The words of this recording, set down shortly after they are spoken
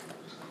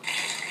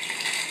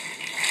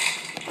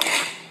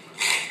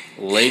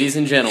Ladies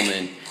and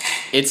gentlemen,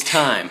 it's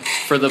time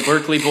for the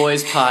Berkeley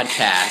Boys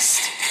podcast.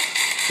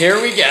 Here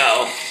we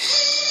go.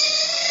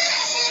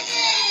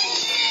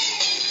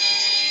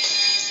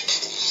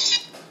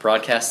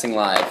 Broadcasting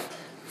live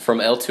from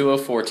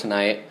L204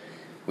 tonight.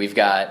 We've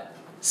got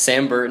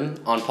Sam Burton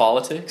on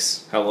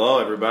politics. Hello,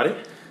 everybody.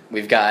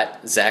 We've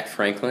got Zach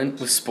Franklin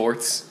with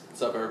sports.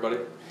 What's up, everybody?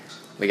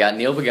 We got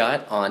Neil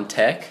Bagat on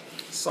tech.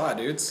 Saw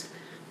dudes.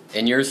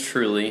 And yours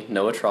truly,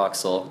 Noah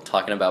Troxel,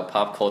 talking about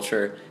pop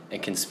culture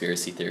and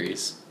conspiracy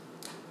theories.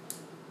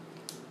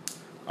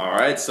 All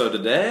right, so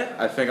today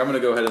I think I'm going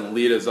to go ahead and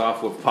lead us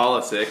off with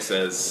politics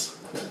as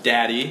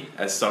Daddy,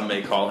 as some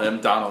may call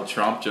him, Donald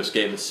Trump, just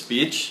gave a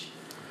speech.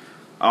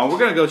 We're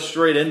going to go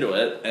straight into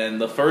it, and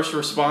the first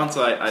response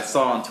I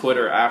saw on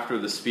Twitter after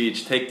the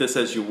speech, take this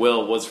as you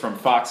will, was from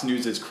Fox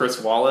News'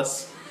 Chris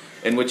Wallace,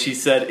 in which he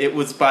said, "It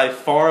was by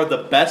far the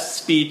best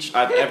speech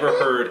I've ever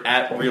heard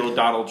at real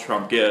Donald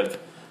Trump give."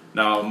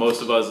 Now,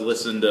 most of us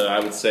listened to, I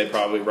would say,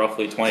 probably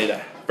roughly 20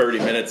 to 30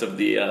 minutes of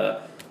the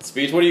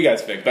speech. What do you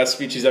guys think? Best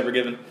speech he's ever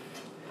given?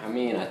 I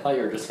mean, I thought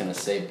you were just going to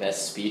say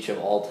best speech of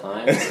all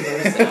time. Now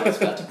it's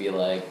about to be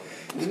like,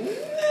 I don't know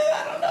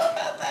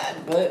about that.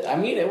 But, I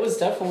mean, it was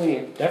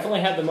definitely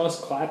had the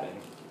most clapping.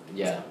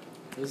 Yeah.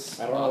 I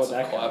don't know what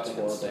that counts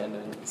for.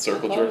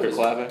 Circle jerk or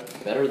clapping?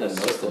 Better than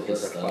most of his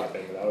Circle stuff.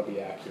 clapping, that would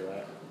be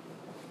accurate.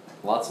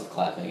 Lots of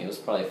clapping. It was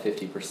probably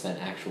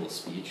 50% actual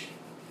speech.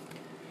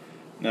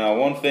 Now,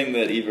 one thing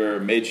that either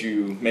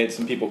made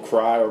some people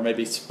cry or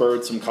maybe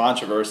spurred some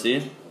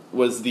controversy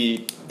was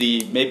the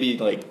maybe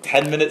like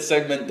 10-minute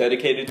segment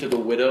dedicated to the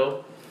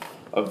widow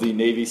of the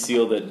Navy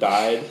SEAL that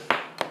died.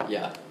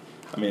 Yeah.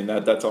 I mean,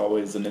 that's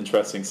always an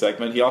interesting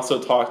segment. He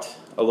also talked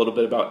a little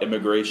bit about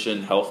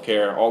immigration,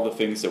 healthcare, all the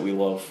things that we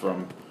love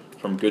from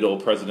good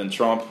old President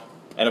Trump.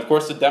 And, of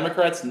course, the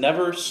Democrats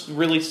never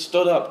really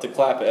stood up to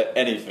clap at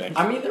anything.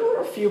 I mean, there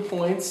were a few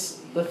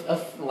points,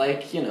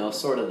 like, you know,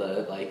 sort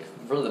of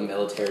for the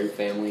military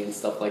family and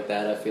stuff like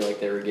that. I feel like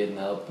they were getting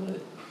up, but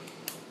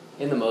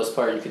in the most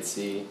part, you could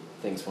see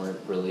things weren't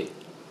really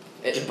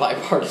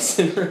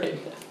bipartisan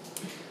right now.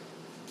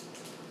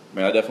 I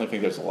mean, I definitely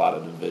think there's a lot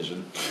of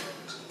division.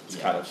 It's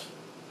kind of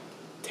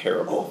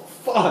terrible.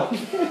 Oh, fuck!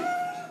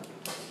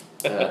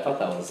 I thought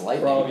that was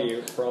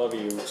lightning. For all of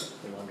you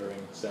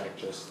wondering, Zach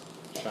just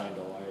shined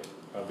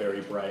a very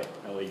bright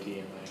LED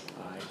in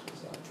my eye.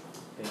 So.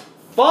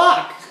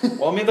 Fuck!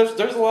 Well, I mean,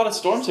 there's a lot of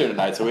storms here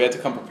tonight, so we had to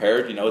come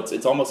prepared. You know,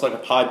 it's almost like a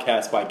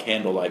podcast by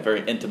candlelight.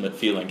 Very intimate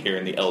feeling here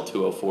in the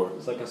L204.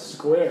 It's like a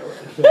square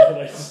that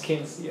I just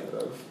can't see out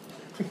of.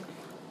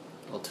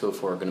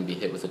 L204 are going to be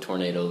hit with a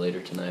tornado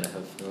later tonight, I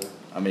have a feeling.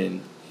 I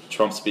mean,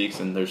 Trump speaks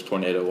and there's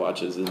tornado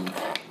watches in the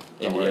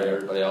air.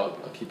 Everybody, I'll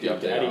keep you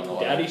updated on the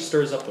weather. Daddy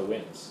stirs up the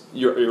winds.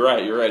 You're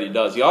right, he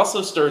does. He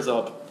also stirs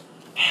up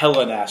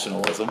hella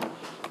nationalism.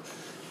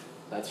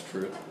 That's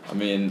true. I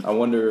mean, I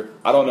wonder.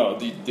 I don't know.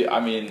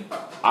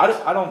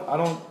 I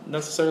don't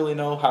necessarily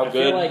know how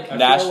good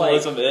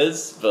nationalism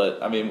is,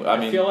 but I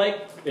feel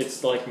like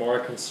it's like more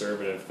a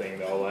conservative thing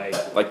though,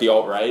 like the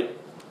alt-right.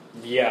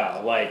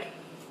 Yeah,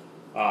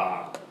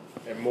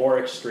 and more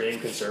extreme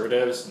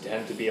conservatives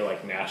tend to be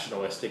like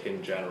nationalistic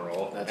in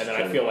general, That's and then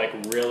true. I feel like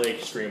really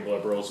extreme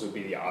liberals would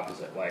be the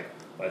opposite, like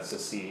let's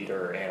secede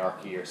or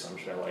anarchy or some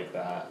shit like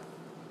that.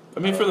 I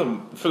mean, for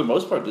the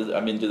most part, do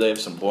they have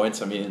some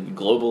points? I mean,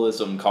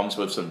 globalism comes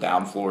with some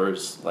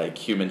downfloors, like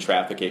human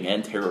trafficking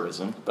and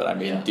terrorism. But I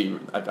mean, Yeah.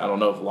 I don't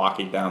know if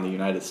locking down the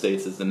United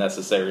States is the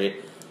necessary.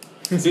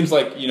 It seems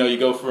like, you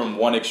go from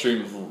one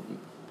extreme of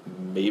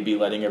maybe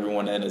letting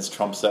everyone in, as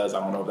Trump says.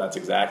 I don't know if that's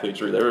exactly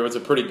true. There was a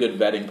pretty good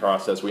vetting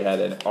process we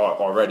had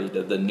already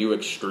to the new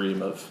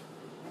extreme of,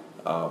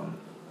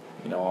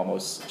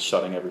 almost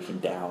shutting everything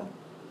down.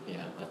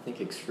 Yeah, I think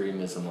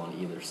extremism on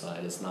either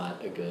side is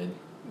not a good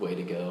way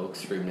to go.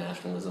 Extreme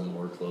nationalism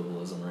or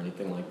globalism or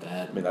anything like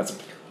that. I mean,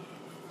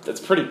 that's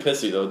pretty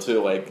pissy, though,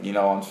 too. Like,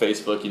 on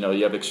Facebook,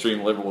 you have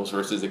extreme liberals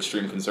versus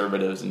extreme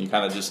conservatives, and you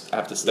kind of just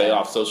have to stay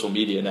off social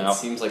media now. It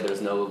seems like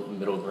there's no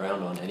middle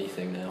ground on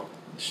anything now.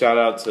 Shout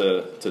out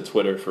to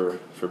Twitter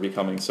for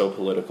becoming so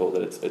political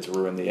that it's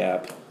ruined the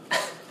app.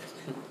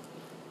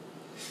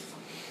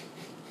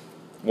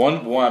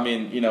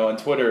 On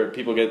Twitter,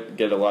 people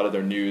get a lot of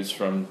their news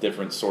from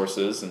different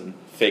sources and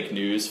fake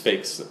news,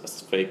 fake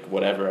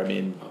whatever.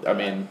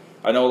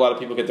 I know a lot of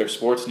people get their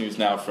sports news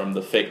now from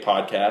the fake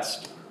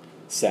podcast.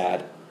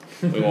 Sad.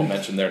 We won't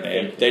mention their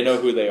name. They know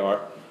who they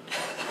are.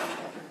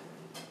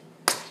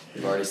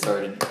 We've already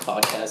started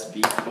podcast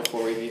beef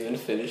before we've even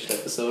finised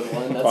episode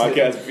 1. That's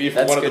Podcast good. beef,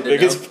 That's one of the good to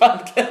biggest know.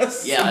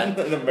 podcasts Yeah,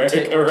 in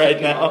America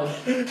right now.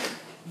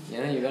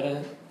 Yeah, you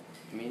gotta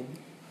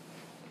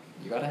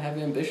have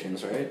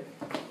ambitions, right?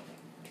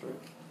 True.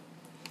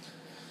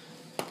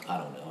 I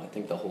don't know. I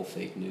think the whole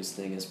fake news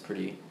thing is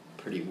pretty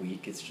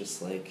weak. It's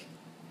just like,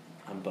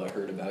 I'm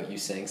butthurt about you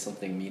saying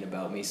something mean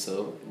about me,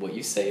 so what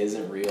you say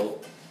isn't real.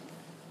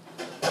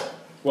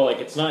 Well,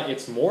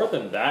 it's more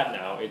than that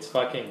now. It's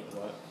fucking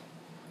what?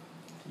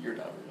 You're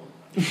not real.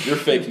 You're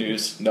fake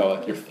news.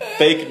 No, you're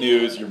fake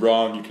news. You're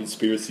wrong. Your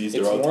conspiracies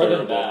are all It's more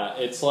terrible. than that.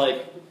 It's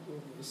like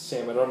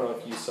Sam, I don't know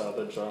if you saw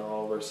the John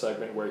Oliver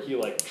segment where he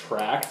like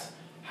tracked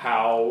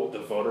how the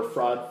voter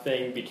fraud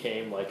thing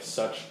became like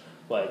such.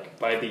 Like,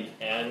 by the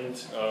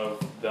end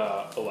of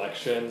the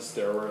elections,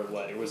 there were,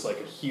 like, it was, like,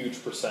 a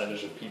huge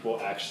percentage of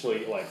people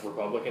actually, like,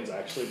 Republicans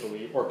actually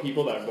believe, or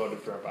people that voted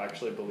for Trump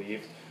actually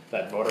believed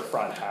that voter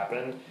fraud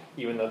happened,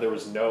 even though there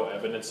was no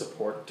evidence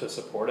to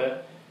support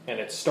it. And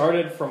it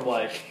started from,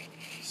 like,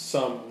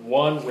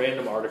 one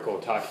random article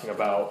talking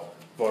about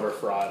voter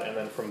fraud, and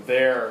then from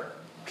there,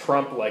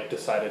 Trump, like,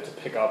 decided to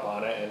pick up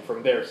on it, and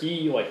from there,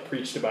 he, like,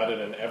 preached about it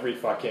in every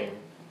fucking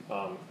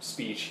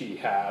speech he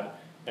had.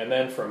 And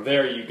then from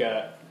there, you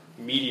get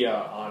media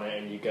on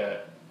it, and you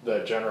get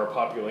the general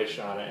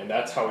population on it, and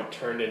that's how it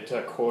turned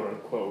into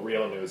quote-unquote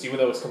real news. Even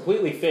though it was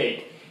completely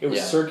fake, it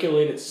was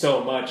circulated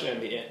so much,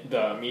 and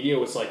the media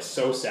was like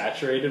so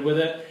saturated with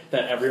it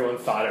that everyone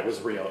thought it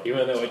was real,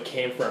 even though it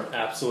came from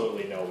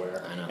absolutely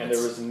nowhere. I know, and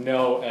there was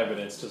no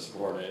evidence to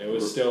support it. It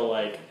was still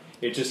like,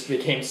 it just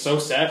became so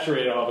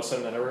saturated all of a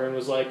sudden that everyone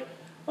was like,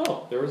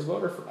 oh, there was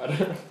voter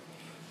fraud.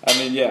 I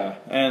mean, yeah,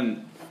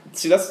 and...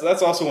 See,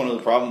 that's also one of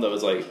the problems, though,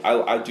 is, like,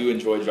 I do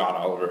enjoy John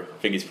Oliver. I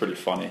think he's pretty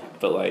funny.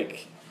 But,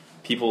 like,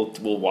 people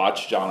will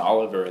watch John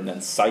Oliver and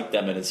then cite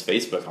them in his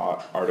Facebook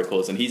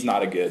articles, and he's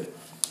not a good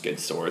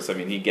source. I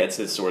mean, he gets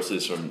his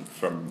sources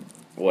from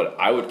what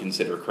I would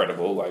consider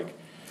credible, like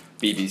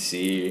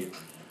BBC,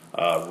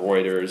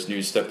 Reuters,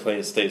 news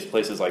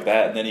places like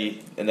that.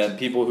 And then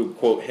people who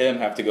quote him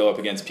have to go up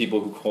against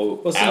people who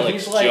quote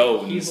Alex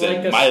Jones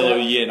and Milo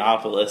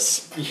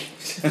Yiannopoulos.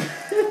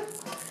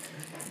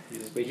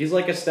 But he's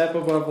like a step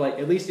above, like,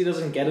 at least he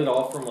doesn't get it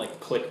all from, like,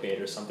 clickbait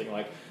or something.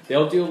 Like,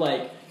 they'll do,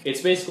 like,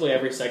 it's basically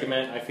every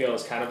segment, I feel,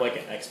 is kind of like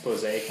an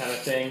expose kind of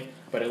thing,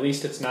 but at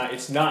least it's not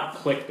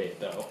clickbait,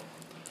 though.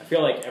 I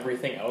feel like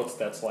everything else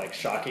that's, like,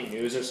 shocking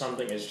news or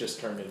something is just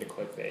turned into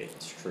clickbait.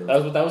 It's true.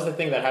 That was the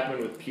thing that happened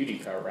with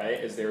PewDiePie,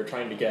 right? Is they were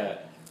trying to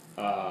get,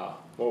 what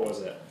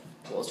was it?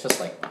 Well, it's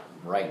just, like,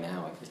 right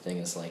now, everything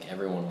is, like,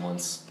 everyone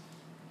wants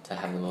to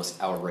have the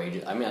most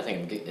outrageous... I mean, I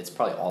think it's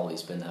probably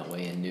always been that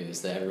way in news,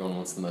 that everyone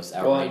wants the most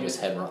outrageous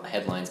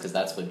headlines, because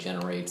that's what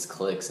generates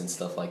clicks and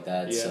stuff like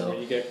that. Yeah, so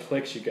when you get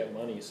clicks, you get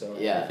money, so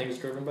everything's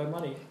driven by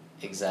money.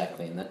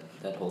 Exactly, and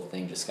that whole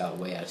thing just got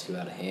way too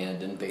out of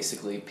hand, and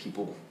basically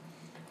people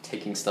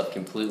taking stuff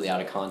completely out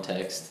of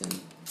context,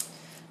 and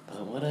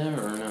but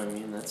whatever, I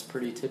mean, that's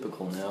pretty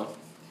typical now.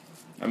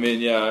 I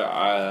mean,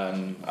 yeah,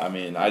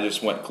 I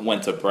just went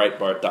to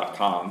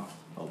Breitbart.com.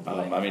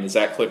 I mean, is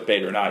that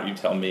clickbait or not? You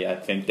tell me. I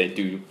think they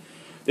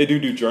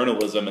do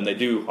journalism, and they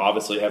do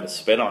obviously have a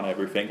spin on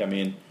everything. I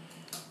mean,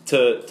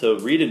 to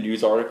read a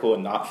news article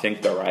and not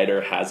think the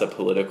writer has a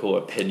political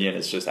opinion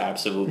is just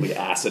absolutely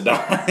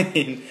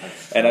asinine.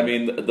 And I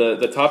mean,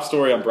 the top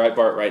story on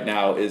Breitbart right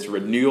now is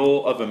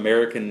Renewal of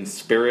American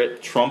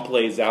Spirit. Trump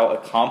lays out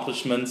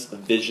accomplishments,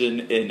 vision,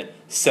 in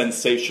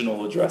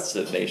sensational address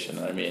to the nation.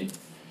 I mean,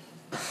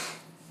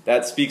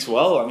 that speaks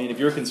well. I mean, if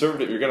you're a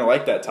conservative, you're going to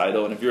like that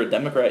title, and if you're a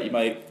Democrat, you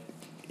might,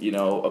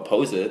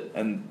 oppose it.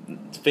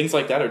 And things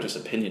like that are just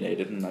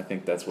opinionated, and I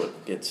think that's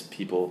what gets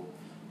people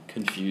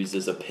confused,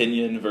 is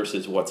opinion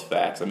versus what's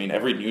facts. I mean,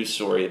 every news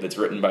story that's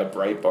written by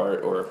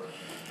Breitbart or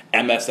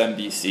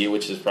MSNBC,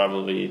 which is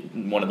probably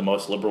one of the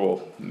most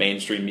liberal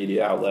mainstream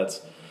media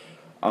outlets,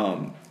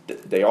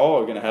 they all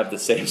are going to have the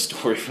same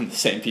story from the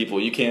same people.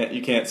 You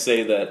can't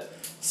say that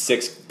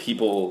 6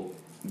 people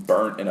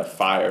burnt in a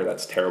fire.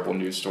 That's a terrible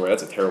news story.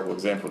 That's a terrible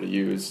example to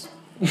use,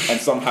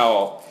 and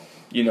somehow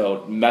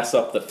mess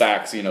up the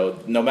facts.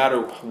 No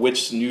matter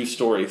which news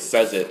story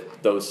says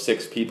it, those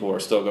 6 people are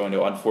still going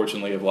to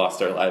unfortunately have lost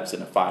their lives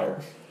in a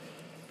fire.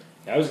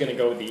 I was going to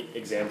go with the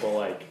example,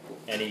 like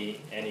any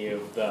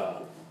of the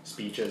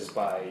speeches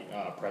by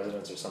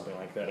presidents or something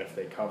like that. If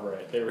they cover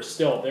it, they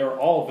were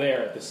all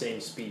there at the same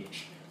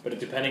speech, but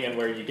depending on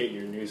where you get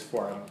your news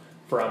from,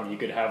 you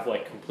could have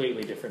like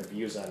completely different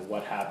views on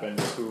what happened,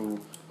 who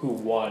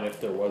won,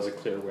 if there was a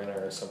clear winner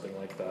or something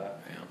like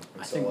that.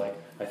 Yeah.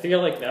 I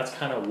feel like that's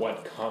kind of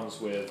what comes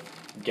with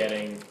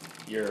getting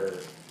your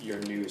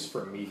news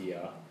from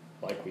media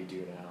like we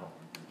do now.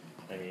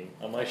 I mean,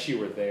 unless you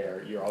were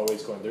there, you're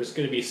always there's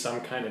going to be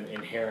some kind of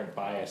inherent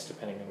bias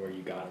depending on where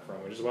you got it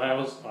from, which is why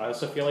I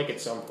also feel like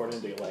it's so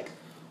important to like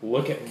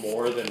look at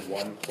more than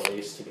one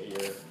place to get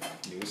your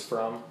news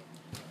from.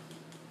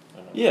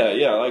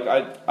 Yeah. Like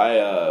I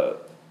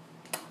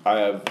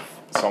have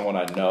someone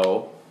I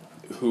know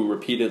who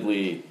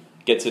repeatedly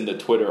gets into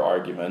Twitter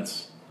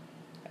arguments,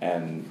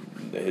 and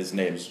his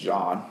name's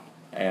John.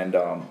 And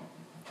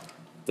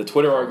the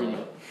Twitter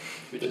argument.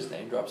 Should we just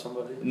name drop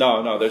somebody?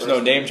 No. There's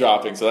no name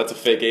dropping, so that's a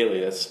fake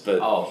alias.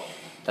 But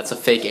that's a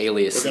fake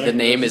alias. The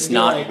name is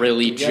not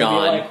really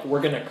John.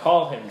 We're gonna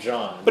call him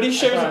John. But he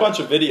shares a bunch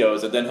of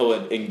videos, and then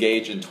he'll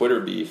engage in Twitter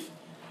beef.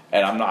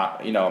 And I'm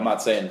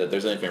not saying that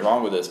there's anything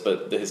wrong with this,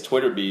 but his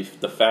Twitter beef,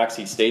 the facts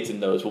he states in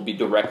those will be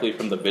directly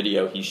from the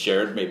video he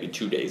shared maybe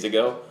 2 days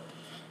ago.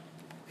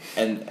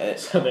 And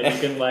so that you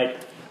can like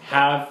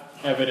have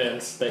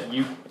evidence that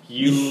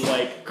you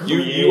like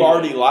you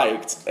already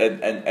liked,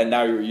 and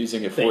now you're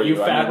using it for that you you.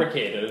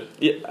 fabricated.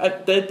 Yeah,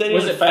 they Was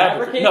didn't it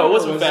fabricated? No, it or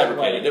wasn't was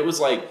fabricated. It was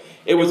like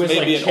it was maybe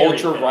like an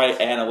cherry-picked. ultra right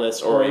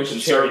analyst or Or it a was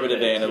conservative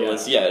cherry-picked,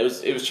 analyst. Yeah,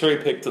 it was cherry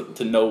picked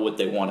to know what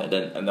they wanted,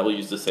 and they'll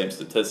use the same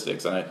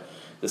statistics,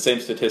 the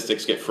same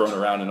statistics get thrown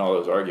around in all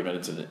those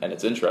arguments, and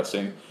it's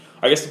interesting.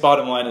 I guess the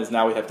bottom line is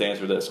now we have to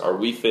answer this: are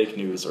we fake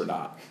news or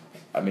not?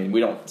 I mean, we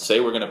don't say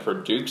we're going to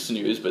produce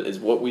news, but is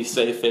what we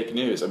say fake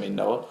news? I mean,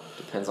 Noah?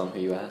 Depends on who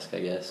you ask, I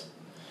guess.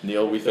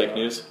 Neil, we fake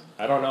news?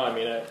 I don't know. I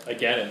mean,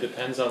 again, it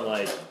depends on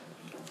like.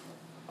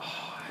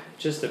 It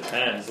just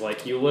depends.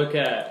 Like you look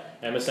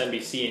at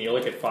MSNBC and you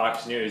look at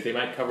Fox News, they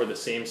might cover the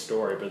same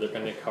story, but they're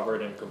going to cover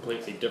it in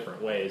completely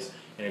different ways.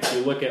 And if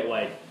you look at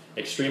like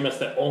extremists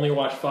that only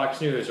watch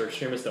Fox News or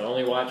extremists that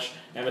only watch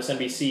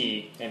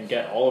MSNBC and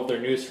get all of their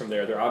news from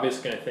there, they're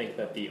obviously going to think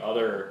that the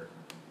other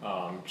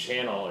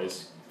channel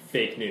is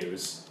fake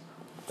news.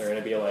 They're going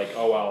to be like,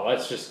 oh, well,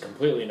 that's just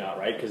completely not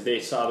right because they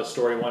saw the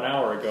story 1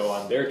 hour ago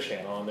on their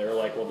channel and they're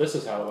like, well, this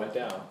is how it went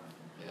down.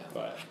 Yeah.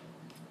 But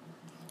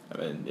I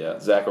mean, yeah.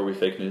 Zach, are we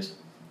fake news?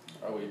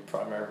 Are we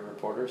primary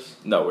reporters?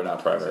 No, we're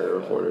not primary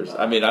reporters.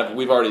 I mean,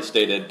 we've already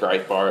stated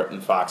Breitbart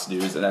and Fox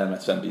News and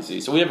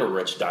MSNBC, so we have a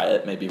rich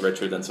diet, maybe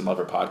richer than some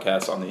other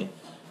podcasts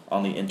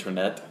on the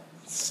internet.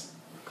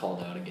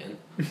 Called out again.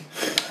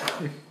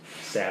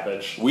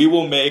 savage. We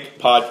will make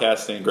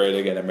podcasting great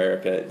again,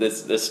 America.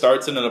 This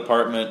starts in an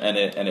apartment and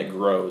it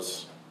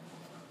grows.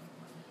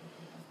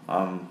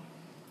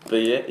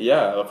 But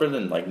yeah, other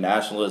than like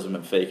nationalism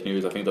and fake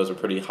news, I think those are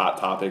pretty hot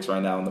topics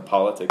right now in the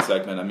politics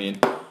segment. I mean,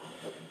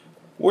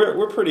 we're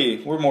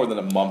more than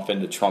a month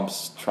into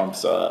Trump's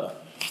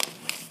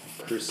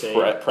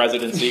Crusade.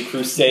 presidency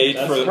crusade.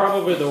 That's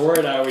probably the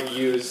word I would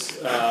use.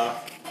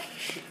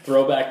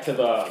 Throwback to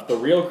the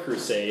real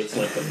crusades,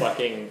 like the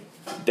fucking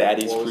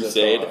Daddy's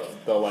crusade.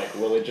 The like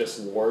religious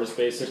wars,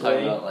 basically.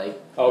 Talking about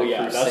like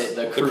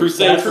The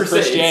crusade for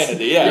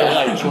Christianity,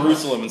 yeah, like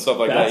Jerusalem and stuff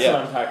like that's that. Yeah,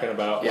 what I'm talking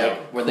about. Yeah,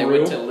 like, where they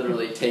went to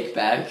literally take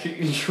back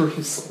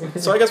Jerusalem.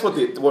 So I guess what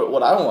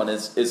I want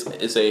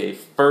is a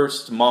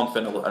first month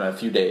and a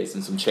few days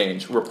and some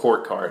change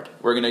report card.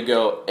 We're gonna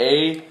go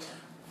A,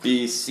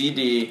 B, C,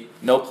 D,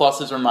 no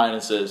pluses or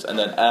minuses, and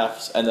then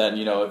Fs, and then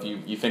if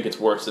you think it's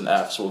worse than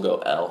Fs, we'll go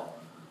L,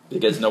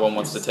 because no one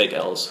wants to take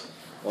Ls.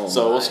 Oh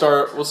So my.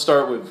 we'll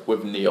start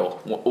with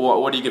Neil.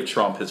 What do you give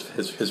Trump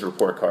his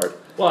report card?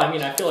 Well, I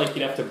mean, I feel like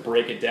you'd have to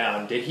break it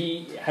down.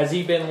 Has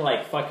he been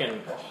like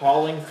fucking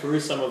hauling through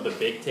some of the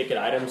big ticket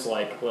items?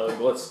 Like, well,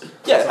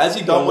 Has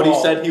he done what he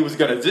said he was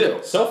gonna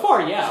do? So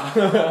far,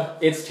 yeah.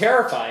 It's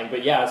terrifying,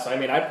 but yeah. So I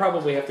mean, I'd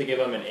probably have to give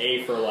him an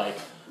A for like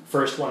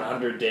first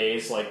 100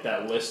 days, like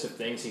that list of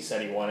things he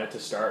said he wanted to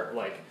start,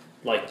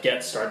 like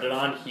get started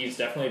on. He's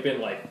definitely been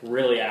like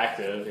really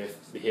active. If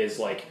his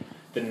like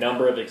the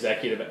number of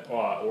executive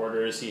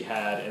orders he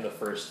had in the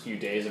first few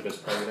days of his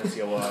presidency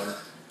alone,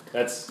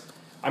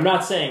 I'm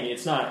not saying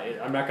it's not.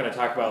 I'm not going to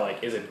talk about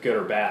like is it good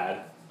or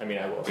bad. I mean,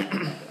 I will.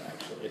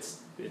 Actually,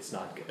 it's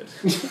not good.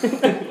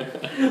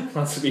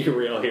 Let's be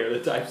real here. The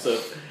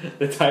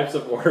types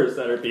of orders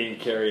that are being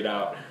carried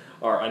out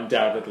are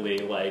undoubtedly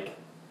like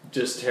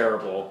just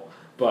terrible.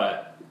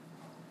 But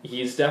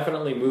he's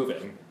definitely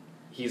moving.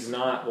 He's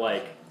not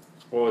like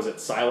what was it?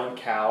 Silent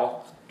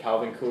Cal,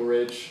 Calvin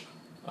Coolidge.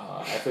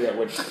 I forget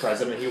which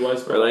president he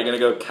was. Are they gonna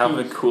go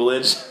Calvin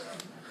Coolidge?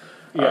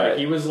 Yeah, Right.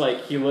 he was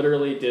like he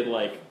literally did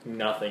like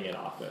nothing in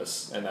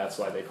office, and that's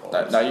why they call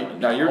him.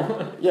 Now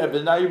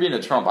you're being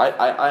a Trump. I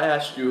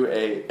asked you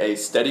a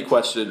steady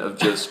question of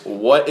just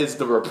what is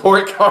the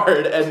report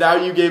card, and now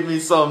you gave me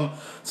some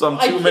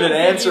 2-minute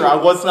answer I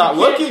was not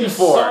looking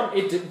for.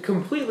 It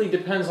completely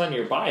depends on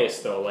your bias,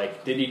 though.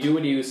 Like, did he do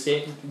what he was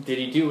saying? Did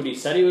he do what he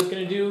said he was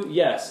going to do?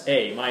 Yes.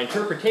 A. My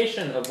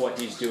interpretation of what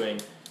he's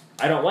doing,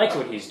 I don't like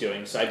what he's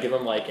doing, so I'd give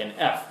him like an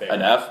F there.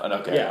 An F?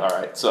 Okay. Yeah. All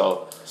right.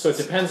 So it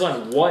depends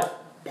on what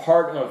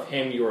part of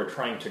him you are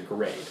trying to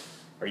grade.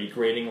 Are you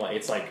grading like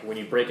it's like when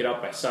you break it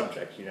up by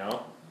subject,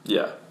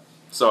 yeah.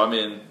 So I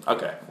mean,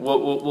 okay.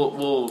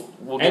 We'll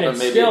give And him it's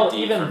maybe still, a D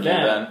even from you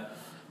then- then.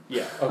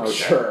 Yeah. Okay.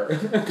 Sure.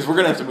 Because we're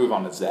gonna have to move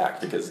on to Zach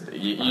because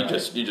you All right.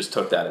 just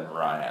took that and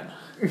ran.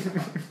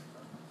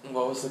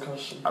 What was the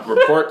question? A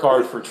report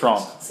card for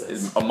Trump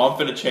is a month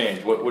and a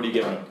change. What are you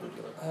giving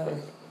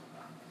him?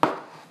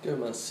 Give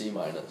him a C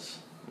minus.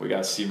 We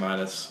got C-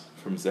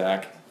 from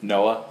Zach.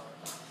 Noah.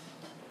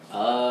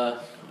 Oh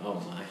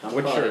my.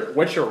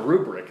 What's your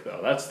rubric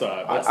though?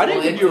 I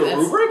didn't give you a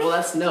rubric? Well,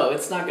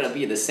 it's not going to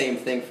be the same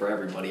thing for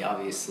everybody.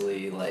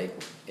 Obviously,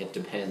 like, it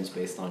depends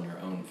based on your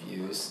own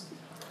views.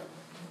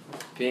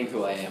 Being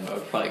who I am, I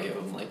would probably give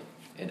him, like,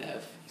 an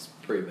F. He's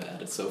pretty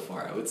bad so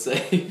far, I would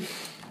say.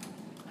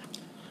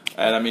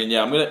 And I mean,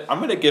 yeah, I'm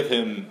gonna give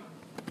him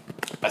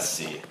a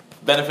C.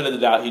 Benefit of the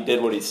doubt, he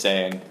did what he's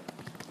saying.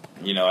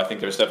 I think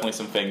there's definitely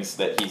some things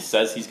that he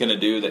says he's going to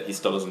do that he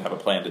still doesn't have a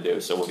plan to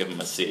do, so we'll give him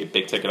a C.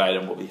 Big ticket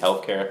item will be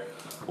healthcare.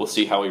 We'll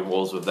see how he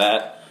rolls with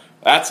that.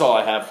 That's all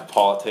I have for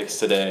politics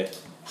today.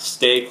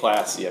 Stay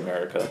classy,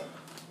 America.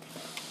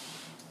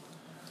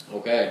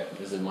 Okay,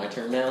 is it my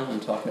turn now? I'm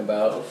talking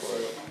about.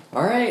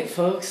 All right,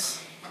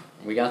 folks,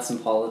 we got some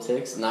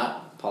politics. We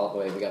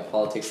got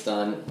politics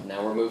done.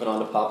 Now we're moving on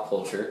to pop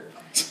culture.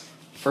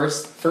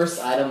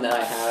 First item that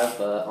I have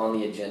on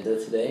the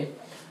agenda today.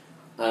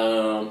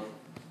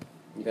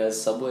 You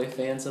guys Subway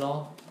fans at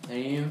all?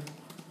 Any of you?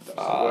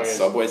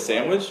 Subway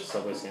sandwich?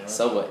 Subway sandwich.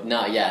 Subway?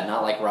 No, yeah,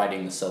 not like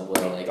riding the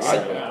subway. Like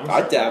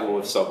I dabble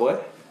with Subway.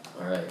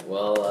 All right.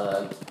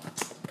 Well,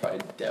 Probably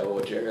dabble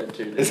with Jared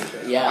too. Didn't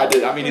you? yeah. I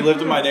did. I mean, he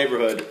lived in my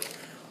neighborhood.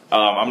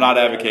 I'm not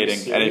advocating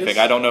serious? anything.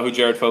 I don't know who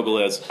Jared Fogle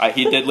is.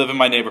 He did live in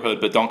my neighborhood,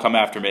 but don't come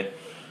after me.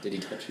 Did he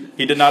touch you?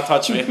 He did not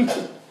touch me.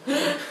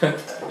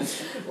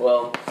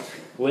 Well,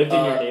 Lived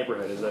in your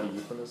neighborhood, is that a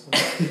euphemism?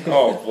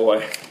 Oh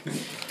boy.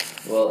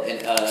 well,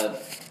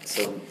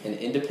 so an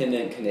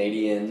independent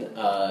Canadian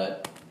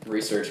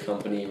research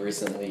company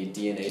recently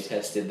DNA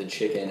tested the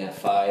chicken at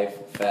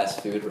 5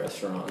 fast food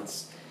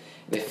restaurants.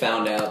 They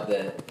found out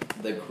that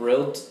the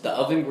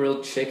oven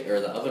roasted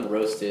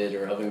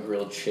or oven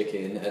grilled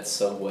chicken at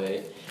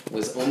Subway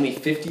was only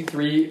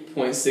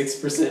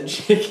 53.6%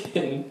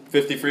 chicken.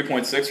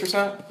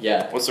 53.6%?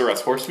 Yeah. What's the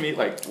rest? Horse meat?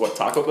 Like what?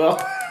 Taco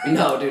Bell?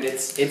 No, dude,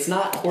 it's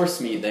not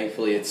horse meat.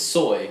 Thankfully, it's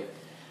soy.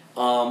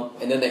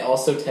 And then they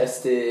also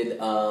tested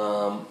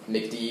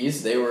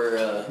McD's. They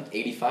were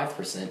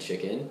 85%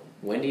 chicken.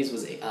 Wendy's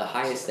was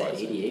highest at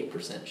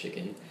 88%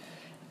 chicken.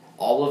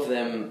 All of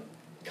them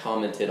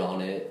commented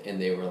on it,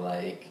 and they were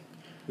like,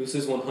 "This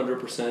is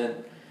 100%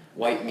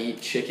 white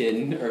meat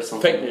chicken or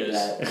something Fake like news.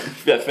 that."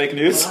 Yeah, fake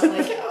news. And I'm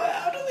like,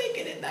 how do they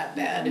get it that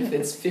bad if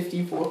it's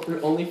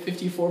only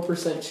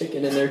 54%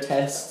 chicken in their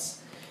tests?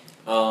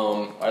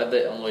 Why did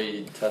they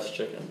only test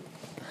chicken?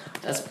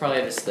 That's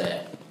probably just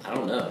I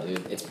don't know,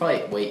 dude. It's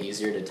probably way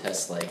easier to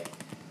test, like,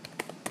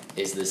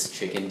 is this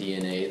chicken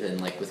DNA than,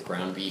 like, with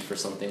ground beef or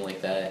something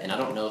like that. And I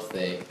don't know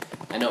if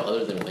I know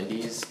other than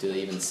Wendy's, do they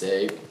even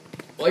say,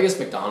 well, I guess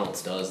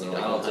McDonald's does. And they're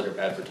like, McDonald's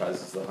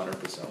advertises the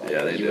 100%.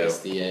 Yeah, they do.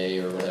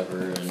 USDA or whatever.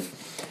 And,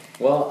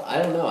 well,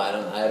 I don't know.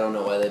 I don't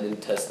know why they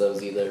didn't test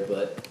those either,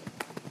 but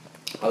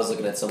I was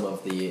looking at some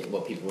of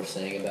what people were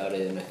saying about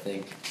it, and I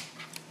think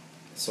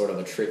sort of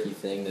a tricky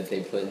thing that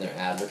they put in their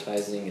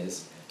advertising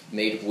is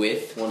made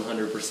with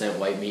 100%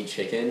 white meat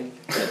chicken,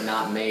 but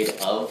not made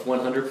of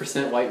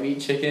 100% white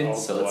meat chicken. Oh,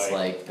 so it's boy.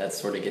 like that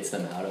sort of gets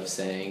them out of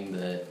saying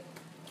that.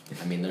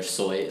 I mean, there's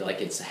soy, like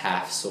it's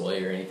half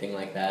soy or anything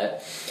like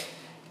that.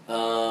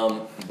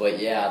 But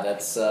yeah,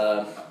 that's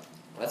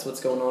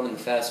what's going on in the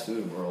fast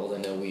food world. I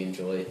know we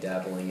enjoy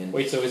dabbling in.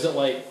 Wait, so is it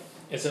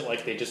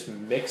like they just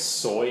mix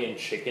soy and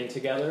chicken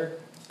together?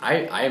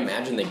 I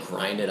imagine they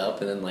grind it up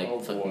and then like Oh,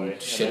 fucking boy.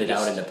 shit And it then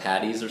out just- into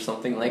patties or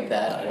something like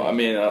that. Well, I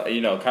mean,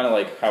 kind of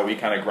like how we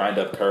kind of grind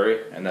up curry,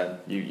 and then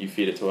you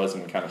feed it to us,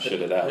 and we kind of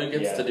shit it out. Who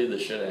gets Yeah. to do the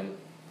shitting?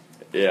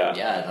 Yeah.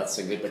 Yeah, that's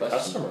a good The question.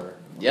 customer.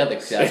 Yeah,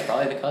 that's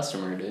probably the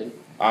customer, dude.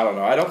 I don't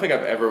know. I don't think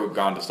I've ever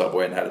gone to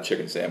Subway and had a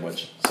chicken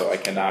sandwich, so I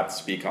cannot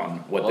speak on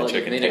what Well, the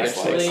chicken you made it tastes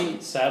actually-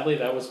 like. Sadly,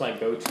 that was my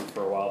go-to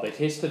for a while. They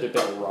tasted a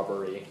bit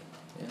rubbery.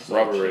 So I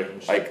Rubbery,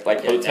 changed. like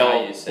Yeah, now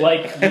hotel, you say.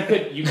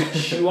 Like you could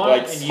chew on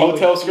like it and you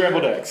hotel would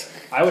scrambled hear- eggs.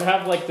 I would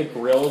have like the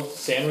grilled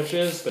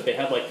sandwiches, but they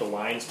had like the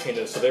lines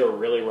painted, so they were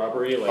really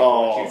rubbery. Like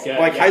Oh, what you'd get.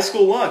 like yeah. high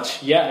school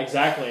lunch. Yeah,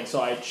 exactly. And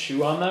so I'd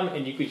chew on them,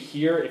 and you could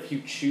hear, if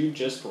you chewed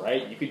just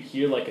right, you could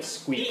hear like a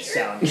squeak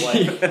sound,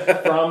 like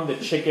from the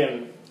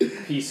chicken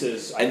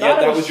pieces. I And thought yet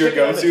it that was your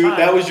chicken at the go-to. time.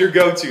 That was your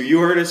go-to. You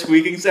heard a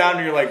squeaking sound,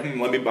 and you're like,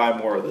 let me buy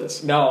more of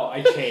this. No,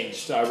 I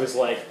changed. I was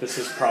like, this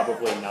is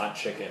probably not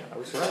chicken. I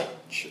was right.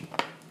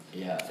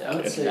 Yeah, I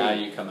would say Now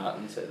you come out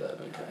and say that.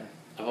 Okay.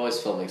 I've always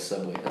felt like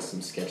Subway has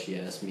some sketchy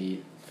ass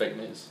meat. Fake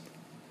news.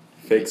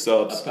 Fake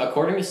subs.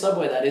 According to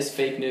Subway, that is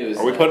fake news.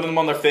 Are we putting them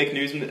on their fake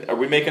news? Are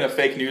we making a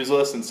fake news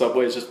list, and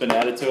Subway's just been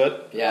added to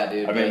it? Yeah,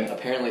 dude. I mean- but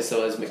apparently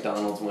so is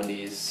McDonald's,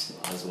 Wendy's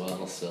as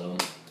well. So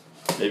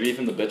Maybe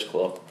even the bitch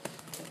club.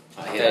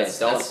 yeah, Okay,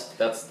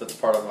 that's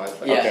part of my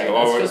thing. Yeah, Okay, that's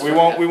well, just we for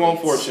won't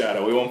athletes.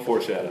 foreshadow. We won't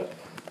foreshadow.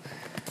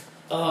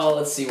 Oh,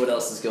 let's see what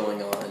else is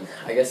going on.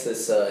 I guess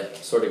this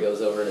sort of goes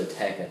over to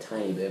tech a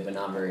tiny bit, but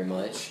not very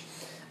much.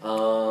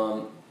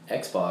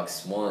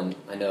 Xbox One.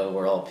 I know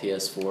we're all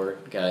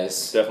PS4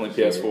 guys. Definitely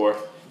here. PS4.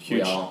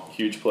 We all-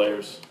 Huge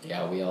players.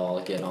 Yeah, we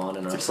all get on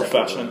in our It's a separate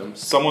profession. rooms.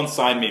 Someone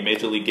signed me,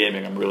 Major League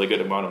Gaming. I'm really good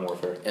at Modern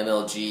Warfare.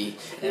 MLG.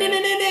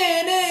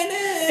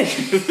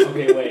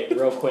 Okay, wait,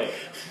 real quick.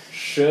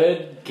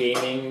 Should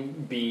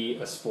gaming be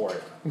a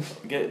sport?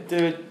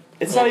 Dude,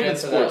 it's We'll not even get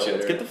to that sports shit.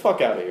 later. Get the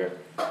fuck out of here.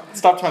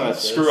 Stop trying to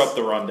Jesus. screw up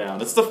the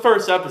rundown. It's the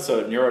first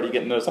episode, and you're already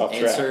getting us off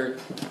track. Answer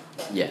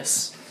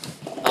yes.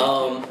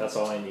 That's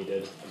all I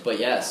needed. But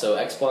yeah, so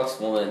Xbox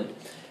One,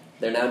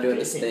 they're now doing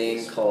this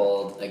thing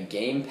called a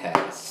Game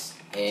Pass,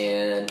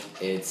 and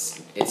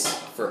it's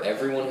for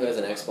everyone who has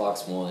an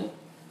Xbox One,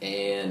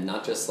 and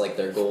not just like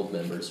their gold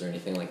members or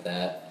anything like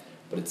that,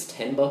 but it's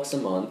 $10 a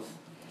month,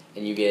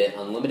 and you get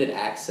unlimited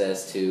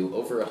access to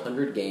over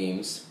 100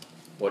 games,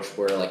 which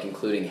were like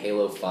including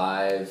Halo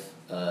 5,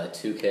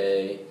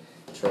 2K,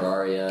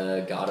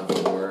 Terraria, God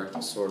of War,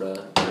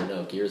 sorta. Or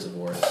no, Gears of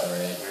War. Sorry,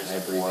 I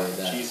abbreviated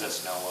that.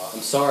 Jesus, Noah. I'm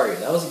sorry.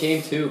 That was a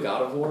game too.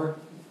 God of War.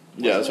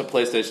 Yeah, it's a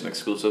PlayStation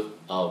exclusive.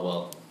 Oh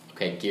well.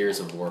 Okay, Gears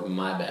of War.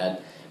 My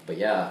bad. But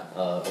yeah,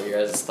 what are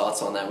your guys'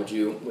 thoughts on that? Would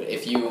you,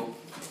 if you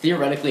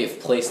theoretically,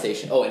 if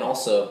PlayStation? Oh, and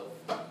also,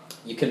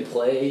 you can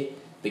play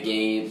the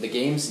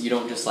games. You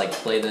don't just like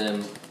play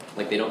them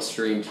like they don't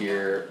stream to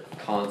your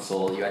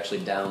console. You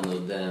actually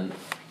download them,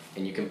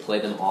 and you can play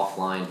them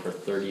offline for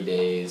 30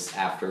 days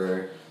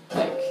after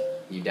like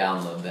you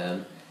download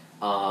them.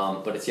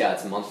 But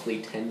it's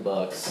monthly,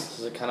 $10.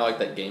 Is it kind of like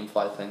that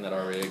GameFly thing that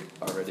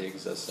already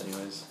exists,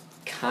 anyways?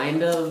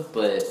 Kind of,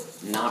 but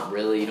not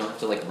really. You don't have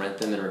to like rent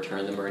them and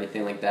return them or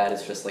anything like that.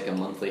 It's just like a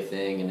monthly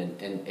thing,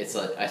 and it's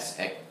a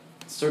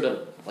sort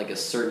of like a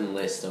certain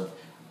list of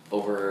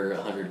over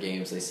 100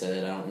 games. They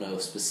said, I don't know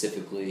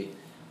specifically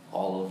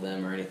all of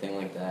them or anything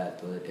like that.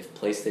 But if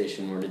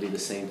PlayStation were to do the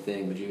same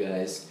thing, would you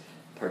guys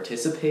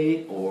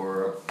participate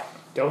or?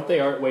 Don't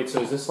they wait?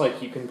 So is this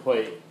like you can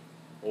play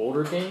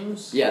older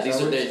games? Yeah, Is these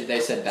that are what they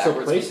said So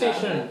backwards.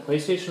 compatible.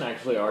 PlayStation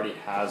actually already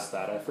has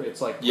that.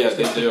 It's like Yeah,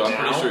 they PlayStation do. I'm Now,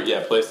 pretty sure.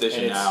 Yeah, PlayStation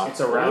and Now.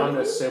 it's around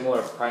a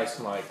similar price.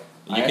 I'm like,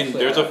 You can.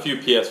 There's a few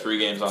PS3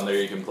 games on there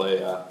you can play.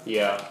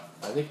 Yeah,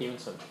 I think even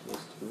some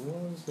PS2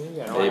 ones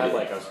maybe. I know Maybe.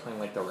 I was playing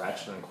like the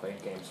Ratchet and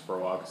Clank games for a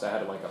while because I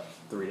had like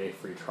a 3-day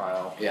free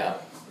trial. Yeah,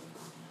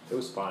 It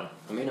was fun.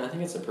 I mean, I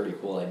think it's a pretty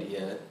cool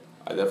idea.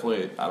 I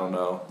don't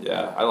know.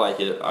 Yeah, I like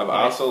it. I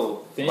also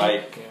think-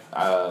 like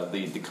yeah.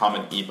 the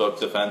common ebook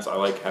defense. I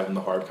like having the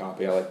hard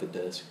copy. I like the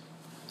disc.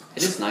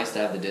 It is nice to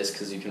have the disc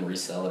because you can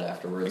resell it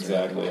afterwards. or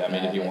Exactly. anything I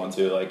mean, like if you that. want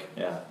to, like,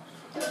 yeah.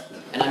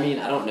 And I mean,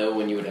 I don't know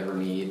when you would ever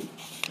need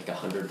like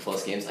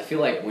 100+ games. I feel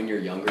like when you're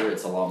younger,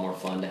 it's a lot more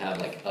fun to have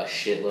like a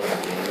shitload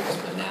of games.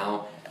 But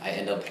now I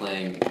end up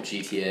playing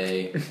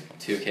GTA,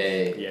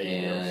 2K, Yeah,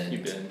 You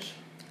and binge.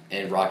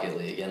 Rocket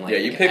League. And like Yeah,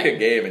 you pick a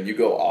game and you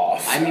go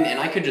off. I mean, and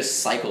I could just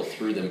cycle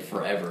through them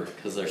forever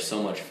because they're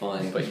so much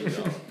fun. But you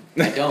don't.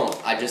 I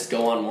don't. I just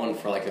go on one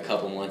for like a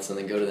couple months and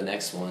then go to the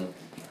next one.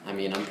 I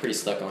mean, I'm pretty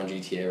stuck on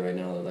GTA right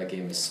now. Though. That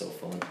game is so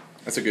fun.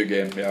 That's a good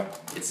game. Yeah.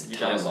 It's You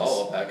guys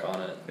all back on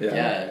it.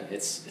 Yeah,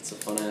 it's a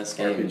fun ass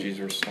game. RPGs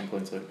versus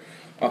someplace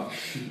like.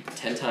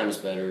 10 times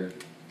better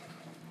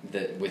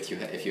that with you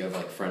if you have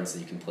like friends that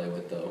you can play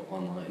with though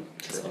online.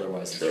 'Cause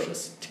otherwise it's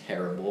just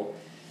terrible.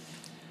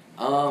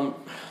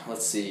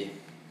 Let's see.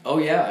 Oh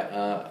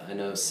yeah, I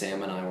know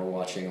Sam and I were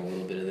watching a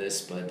little bit of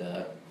this, but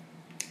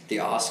the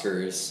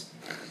Oscars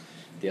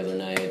the other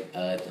night.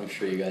 I'm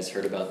sure you guys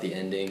heard about the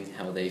ending,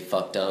 how they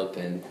fucked up,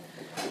 and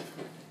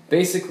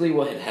basically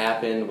what had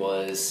happened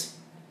was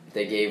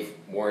they gave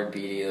Warren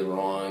Beatty the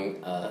wrong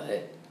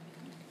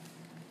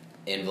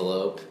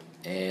envelope,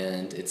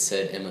 and it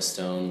said Emma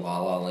Stone, La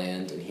La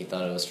Land, and he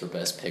thought it was for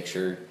Best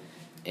Picture,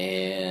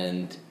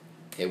 and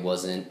it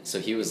wasn't. So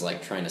he was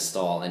like trying to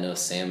stall. I know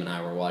Sam and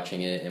I were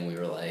watching it, and we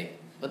were like,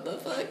 "What the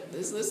fuck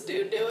is this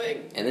dude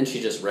doing?" And then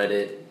she just read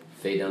it,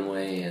 Faye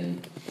Dunaway,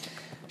 and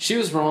she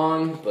was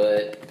wrong,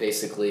 but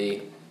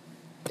basically,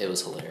 it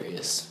was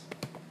hilarious.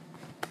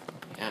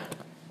 Yeah.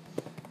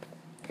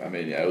 I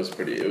mean, yeah, it was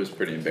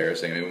pretty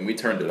embarrassing. I mean, when we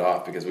turned it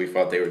off because we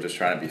thought they were just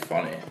trying to be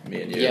funny,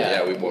 me and you.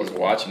 Yeah. We were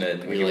watching it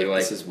and we were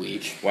like, "This is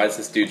weak." why is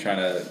this dude trying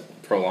to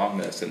prolong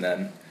this? And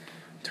then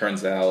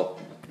turns out,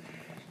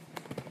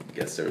 I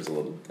guess there was a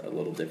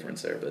little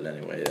difference there. But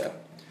anyway, yeah.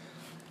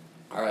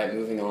 All right,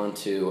 moving on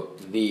to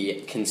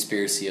the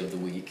conspiracy of the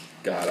week.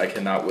 God, I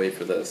cannot wait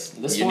for this.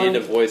 You one- need to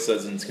voice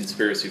us in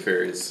conspiracy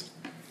theories.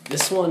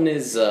 This one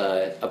is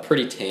a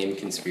pretty tame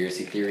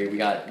conspiracy theory. We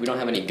don't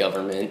have any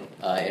government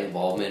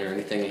involvement or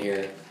anything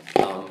here.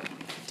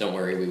 Don't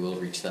worry, we will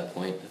reach that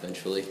point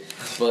eventually.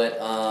 But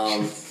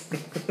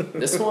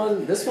this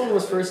one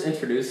was first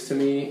introduced to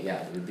me.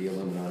 Yeah, the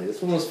Illuminati.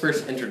 This one was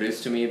first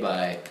introduced to me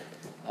by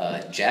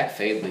Jack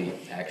Fadley.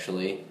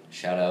 Actually,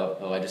 shout out.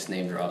 Oh, I just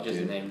name dropped, Just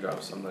dude. name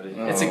drop somebody.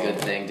 It's a good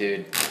thing,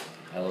 dude.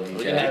 I love you,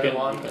 We can have Jack. him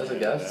on as a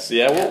guest. So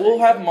yeah, we'll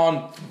have him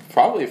on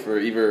probably for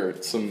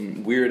either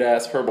some weird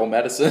ass herbal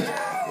medicine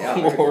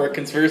or a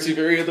conspiracy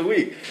theory of the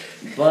week.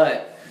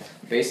 But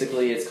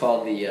basically, it's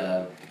called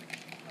the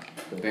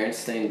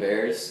Berenstain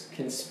Bears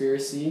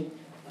conspiracy.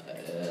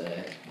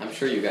 I'm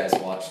sure you guys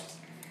watched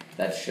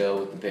that show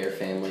with the Bear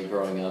family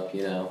growing up.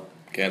 You know.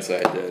 Can't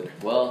say I did.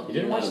 Well, You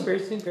didn't watch know,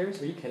 Berenstain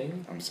Bears? Are you kidding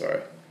me? I'm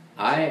sorry.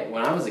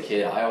 when I was a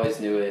kid, I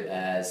always knew it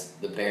as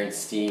the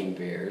Berenstain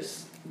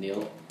Bears.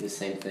 Neil, the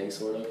same thing,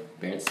 sort of.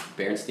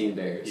 Berenstain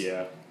Bears.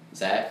 Yeah.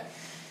 Zach,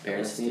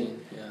 Berenstain.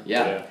 Yeah.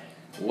 Yeah.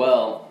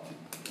 Well,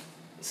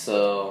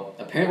 so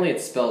apparently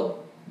it's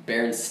spelled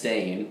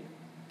Berenstain,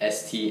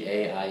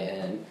 Stain,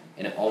 and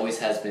it always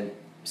has been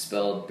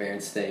spelled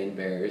Berenstain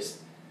Bears.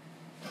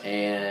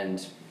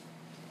 And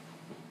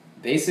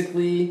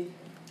basically,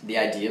 the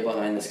idea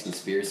behind this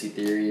conspiracy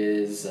theory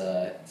is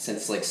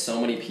since like so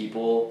many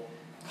people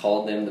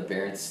called them the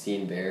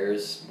Berenstain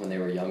Bears when they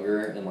were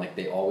younger, and like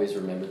they always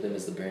remembered them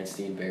as the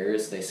Berenstain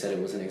Bears, they said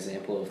it was an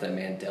example of the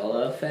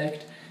Mandela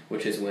effect,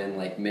 which is when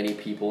like many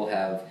people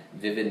have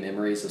vivid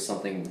memories of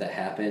something that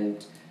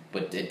happened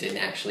but it didn't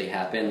actually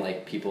happen.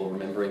 Like people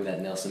remembering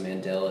that Nelson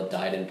Mandela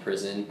died in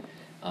prison,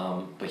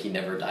 but he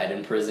never died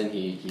in prison.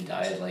 He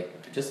died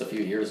like just a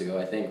few years ago,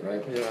 I think,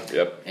 right? Yeah.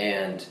 Yep.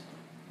 And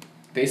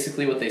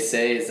basically what they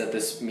say is that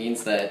this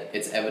means that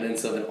it's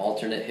evidence of an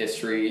alternate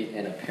history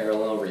and a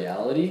parallel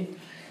reality.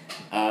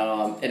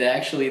 And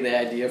actually the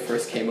idea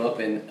first came up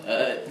in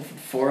a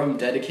forum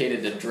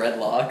dedicated to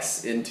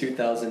dreadlocks in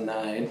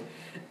 2009.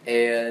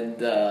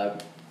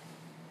 And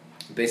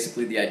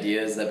basically the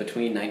idea is that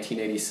between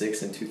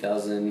 1986 and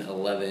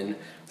 2011,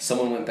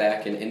 someone went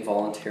back and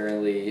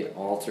involuntarily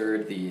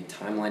altered the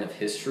timeline of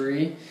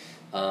history.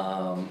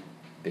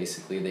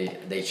 Basically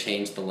they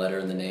changed the letter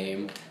in the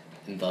name,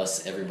 and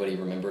thus everybody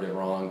remembered it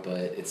wrong, but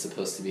it's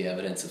supposed to be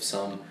evidence of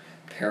some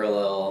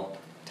parallel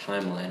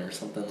timeline or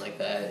something like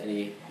that.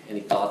 Any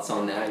thoughts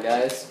on that,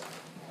 guys?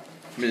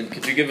 I mean,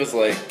 could you give us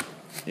like,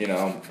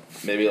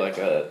 maybe like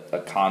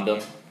a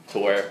condom to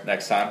wear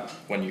next time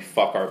when you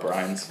fuck our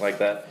brines like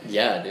that?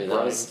 Yeah, dude,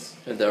 Brines.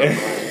 that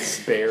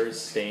was Bears,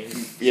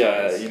 stains.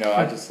 Yeah,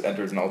 I just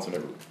entered an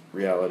alternate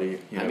reality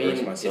I universe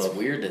mean, myself. it's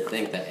weird to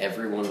think that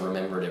everyone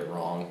remembered it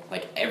wrong.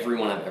 Like,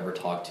 everyone I've ever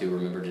talked to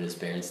remembered it as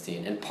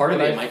Berenstein. And part of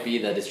And it might be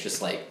that it's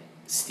just, like,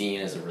 Steen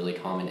is a really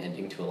common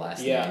ending to a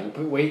last name.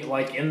 But wait,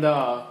 like in the.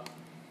 I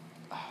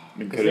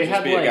mean, 'cause could they it just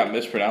had, be it like, got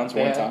mispronounced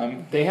one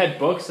time? They had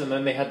books and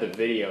then they had the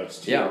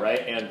videos too, Yeah. right?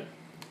 And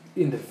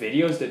in the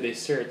videos, did they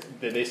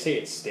say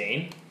it's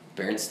Stain?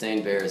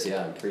 Berenstain Bears,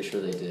 yeah, I'm pretty sure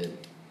they did.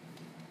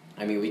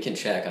 I mean, we can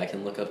check. I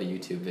can look up a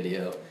YouTube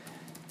video.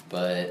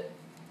 But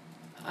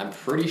I'm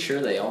pretty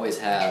sure they always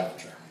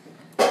have.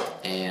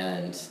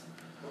 And,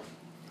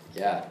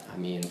 yeah, I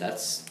mean,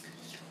 that's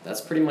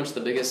pretty much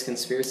the biggest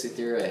conspiracy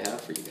theory I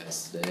have for you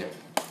guys today.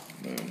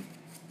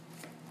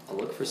 I'll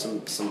look for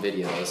some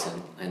videos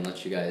and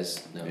let you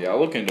guys know. Yeah, I'll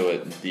look into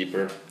it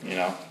deeper,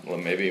 well,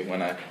 maybe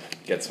when I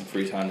get some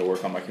free time to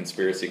work on my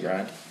conspiracy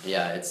grind.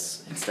 Yeah, it's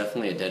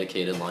definitely a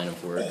dedicated line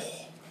of work.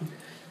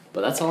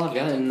 But that's all I've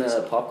got in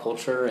pop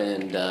culture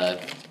and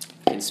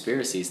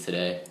conspiracies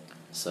today.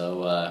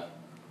 So, I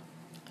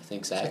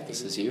think, Zach,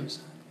 this is you.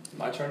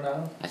 My turn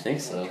now? I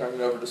think so. Turn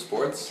it over to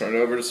sports. Turn it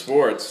over to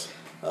sports.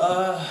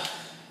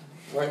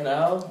 Right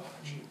now,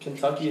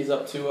 Kentucky is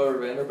up 2 over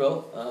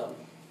Vanderbilt.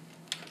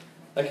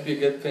 That could be a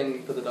good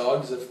thing for the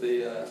Dogs if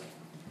if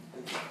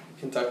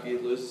Kentucky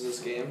loses this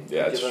game.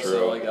 Yeah, it's Give us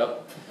true. a leg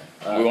up.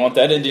 We want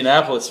that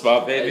Indianapolis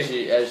spot,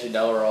 baby. As you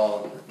know, we're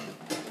all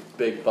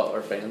big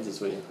Butler fans.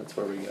 That's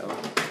where we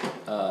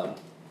go.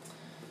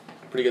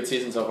 Pretty good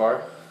season so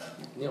far.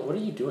 What are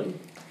you doing?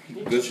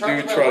 This dude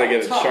trying to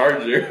get a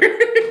charger.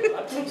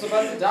 I was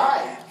about to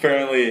die.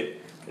 Apparently,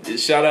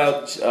 shout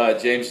out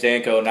James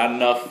Danko. Not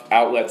enough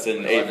outlets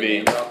in AV. I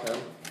mean,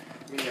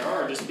 there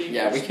are just being.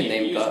 Yeah, we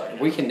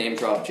can name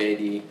drop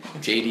JD.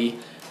 JD,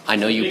 I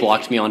know you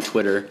blocked me on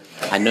Twitter.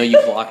 I know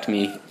you blocked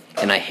me,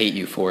 and I hate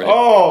you for it.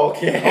 Oh,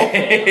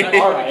 okay.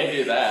 All right,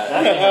 do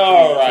that.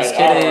 All right. Just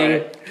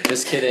kidding.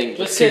 Just kidding.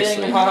 Just Seriously.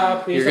 kidding.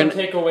 Haha, please You're don't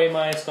gonna- take away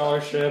my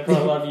scholarship. I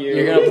love you.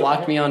 You're gonna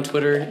block me on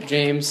Twitter,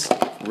 James?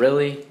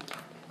 Really?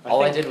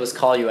 All I think- did was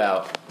call you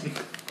out.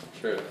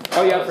 True.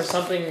 Oh yeah, for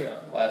something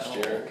Last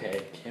year.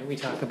 Okay, can we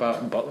talk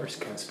about Butler's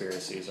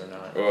conspiracies or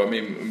not? Well, I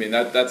mean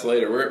that's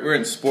later. We're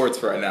in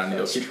sports right now, Neil.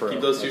 That's Keep true.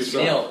 those two That's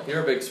strong. Neil,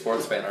 you're a big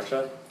sports fan, aren't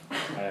you?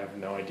 I have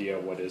no idea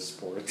what is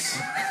sports.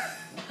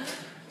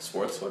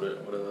 Sports, what are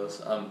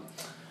those?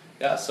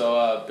 Yeah,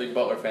 so big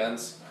Butler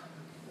fans.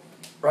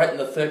 Right in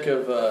the thick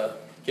of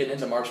getting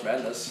into March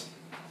Madness.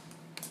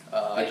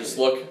 I just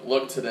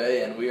look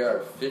today, and we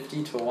are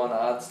 50-1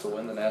 odds to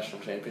win the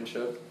national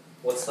championship.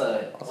 What's take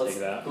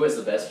that. who has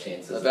the best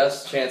chances? The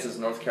best chance is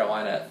North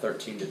Carolina at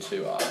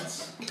 13-2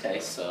 odds.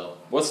 Okay, so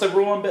What's the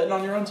rule on betting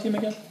on your own team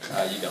again?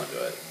 You don't do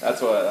it. That's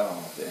what.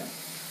 Oh,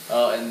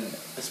 damn. And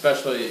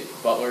especially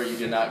Butler, you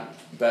do not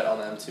bet on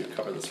them to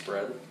cover the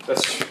spread.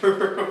 That's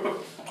true.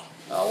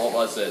 What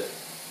was it?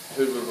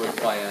 Who were we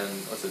playing?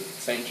 Was it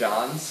St.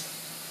 John's?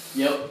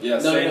 Yep. Yeah,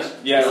 No, it was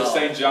No.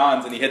 St.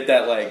 John's, and he hit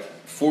that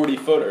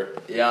 40-footer.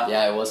 Yeah.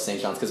 Yeah, it was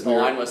St. John's because The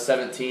line was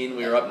 17.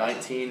 We were up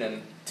 19,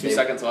 and 2 They-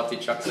 seconds left. He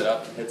chucks it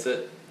up and hits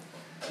it.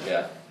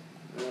 Yeah,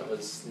 that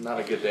was not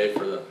a good day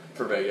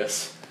for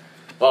Vegas.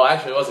 Well,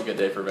 actually, it was a good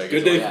day for Vegas.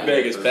 Good day It was for a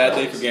Vegas, bad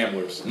day Vegas. for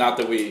gamblers. Not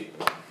that we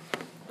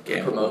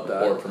gamble Promote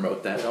that. or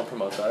promote that. Don't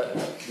promote that.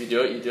 If you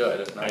do it, you do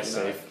it. If not, Nice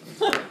you're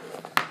save.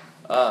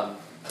 not.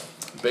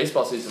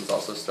 Baseball season's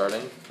also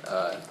starting.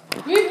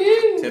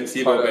 Tim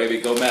Tebow, Part of-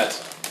 baby, go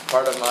Mets.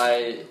 Part of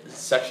my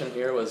section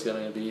here was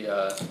going to be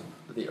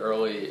the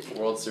early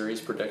World Series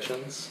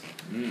predictions.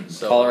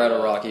 So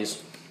Colorado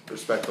Rockies.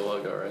 Respect the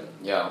logo, right?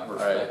 Yeah,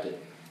 respect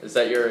it. Is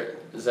that your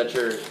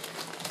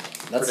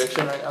That's.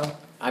 prediction right now?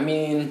 I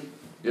mean,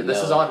 This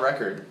no. is on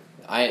record.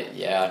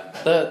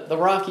 The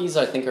Rockies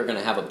I think are going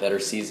to have a better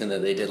season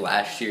than they did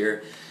last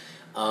year.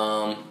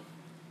 Are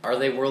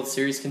they World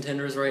Series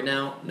contenders right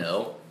now?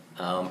 No,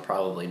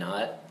 probably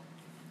not.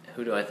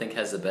 Who do I think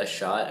has the best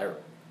shot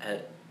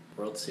at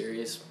World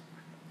Series?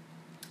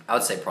 I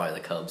would say probably the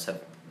Cubs.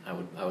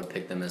 I would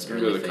pick them as You're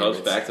early the Cubs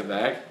favorites. back to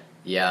back.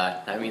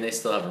 Yeah, I mean they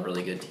still have a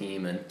really good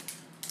team, and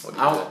What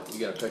I'll- you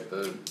gonna pick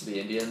the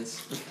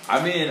Indians?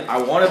 I mean,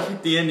 I want to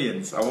pick the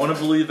Indians. I want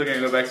to believe they're going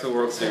to go back to the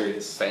World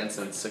Series. Fans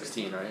since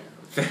 16, right?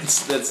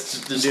 That's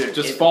just, Dude,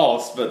 just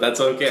false, but that's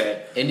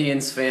okay.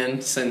 Indians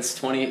fan since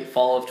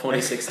fall of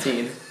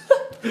 2016.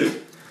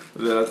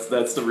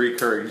 That's the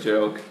recurring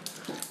joke.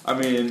 I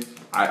mean,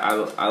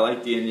 I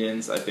like the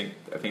Indians. I think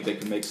they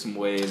can make some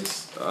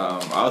waves. I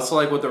also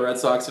like what the Red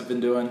Sox have been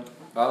doing.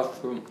 Oh,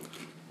 true.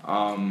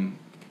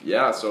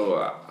 Yeah, so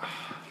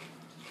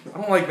I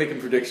don't like making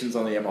predictions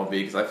on the MLB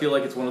because I feel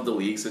like it's one of the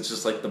leagues that's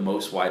just like the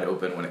most wide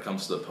open when it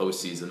comes to the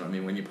postseason. I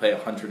mean, when you play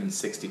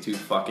 162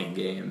 fucking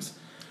games.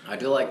 I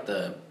do like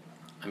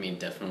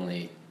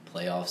definitely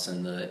playoffs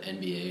in the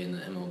NBA and the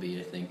MLB,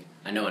 I think.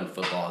 I know in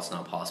football it's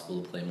not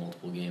possible to play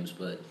multiple games,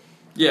 but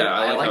Yeah,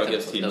 I I like how like it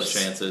gives teams those-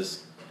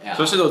 chances, yeah.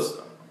 especially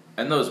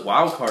those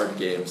wild card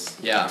games.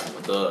 Yeah.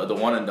 the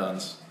one and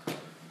dones.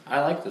 I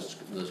like this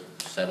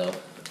setup.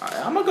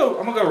 I'm gonna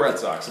go Red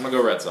Sox.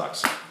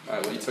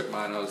 Alright, well, you took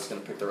mine. I was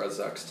gonna pick the Red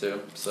Sox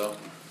too. So,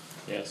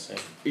 Yeah, same.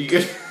 You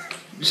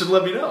should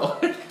let me know.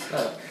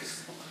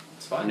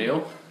 it's fine.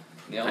 Neil?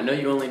 Neil? I know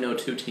you only know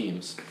 2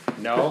 teams.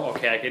 No,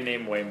 okay, I can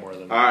name way more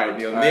than that. All right,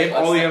 Neil. Alright, Name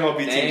all the let's MLB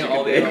teams name you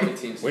all can the name. MLB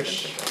teams.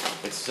 Which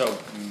it's so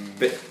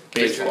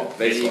Baseball.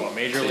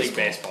 Major League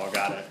Baseball.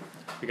 Got it.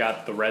 We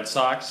got the Red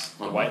Sox,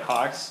 the Uh-huh. White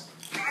Hawks,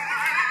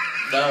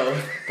 No.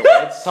 the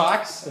White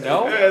Sox.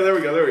 No, Yeah, there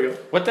we go.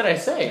 what did I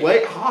say?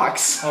 White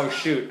Hawks. Oh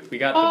shoot, we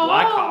got the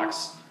Black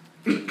Hawks.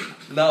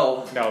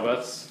 No. No,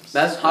 that's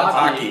That's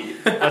hockey.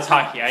 that's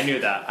hockey. I knew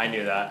that.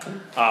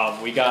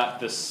 We got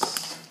the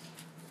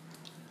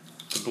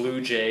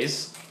Blue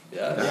Jays.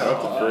 Yeah.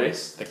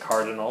 Nice. The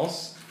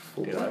Cardinals.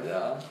 Good.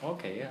 Yeah.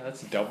 Okay, yeah,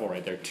 that's double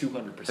right there.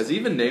 200%. Has he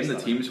even named the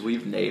teams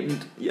we've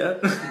named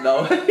yet?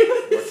 No. He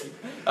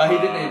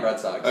did name Red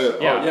Sox.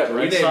 Yeah, we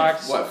Red named,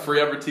 Sox. What,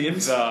 3 other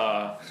teams?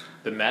 The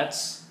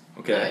Mets.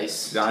 Okay.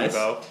 Nice.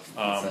 Tebow. What's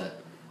that?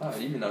 Wow,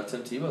 you even know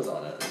Tim Tebow's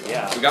on it.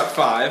 Yeah. We got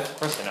 5. Of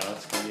course I know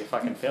it's gonna be a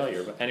fucking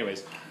failure, but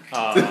anyways. Dude,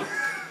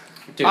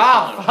 come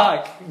on.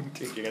 Fuck!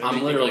 Dude, you're gonna I'm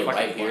make me literally go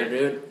fucking right here, blind.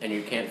 dude, and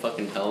you can't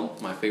fucking tell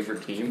my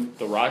favorite team.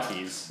 The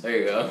Rockies. There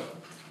you go.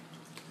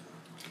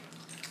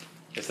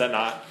 Is that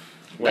not?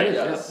 That Wait, is.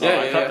 oh, Yeah,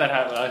 I yeah, thought yeah. that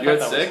had. I You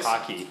thought had that 6? was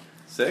hockey.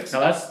 6? No,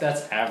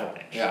 that's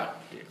Avalanche. Yeah.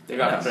 You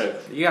got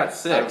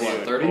 6. Out of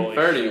what, 30? Holy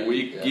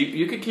 30. shit.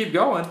 You could keep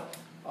going.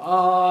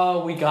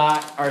 We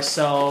got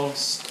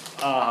ourselves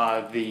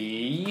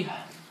the.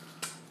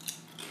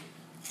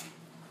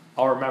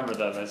 I'll remember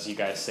them as you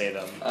guys say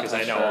them because I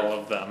know Sure. all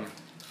of them.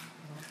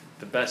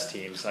 The best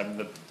teams. I'm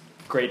the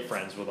great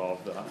friends with all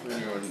of them.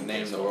 You were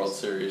named the World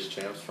Series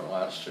champs from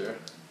last year.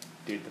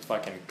 Dude, the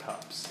fucking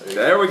Cups.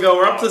 There we go.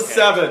 We're up to Okay.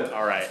 7.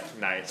 All right,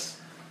 nice.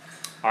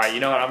 All right, you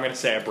know what? I'm gonna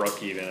say I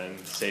broke even and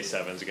say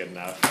 7's good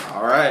enough.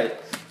 All right.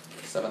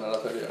 7 out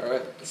of 30. All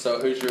right. So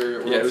who's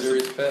your Yeah, World who's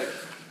Series pick?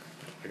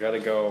 I gotta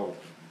go.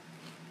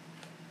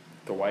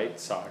 The White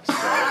Sox.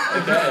 Right?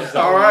 Okay.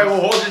 So All right.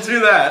 We'll hold you to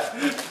that.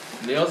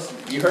 Niels,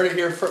 you heard it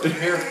here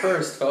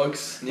first,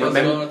 folks. Niels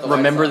going with the White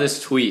Remember Sox.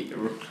 this tweet.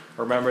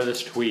 Remember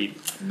this tweet.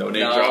 No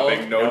name No.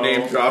 dropping. No No.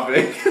 name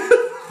dropping.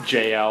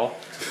 JL.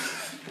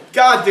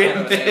 God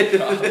damn Name it.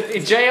 drop.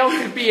 JL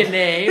could be a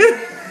name.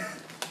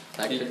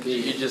 That could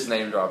You be. just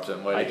name dropped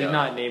him. Way I to did go.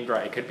 not name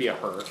drop. It could be a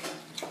her.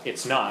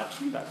 It's not.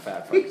 That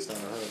fat fuck's not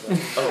a her.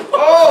 But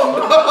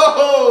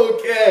Oh no.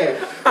 Okay.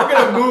 We're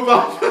gonna move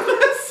on from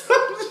this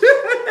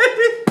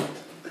subject.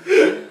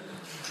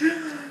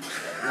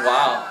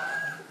 Wow.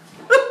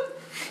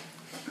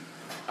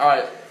 All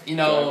right. You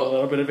Do I have a know,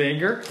 little bit of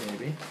anger,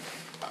 maybe.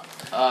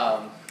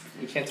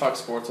 we can't talk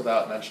sports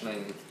without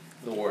mentioning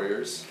the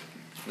Warriors.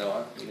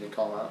 Noah, you gonna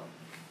call them out?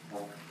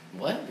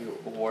 What?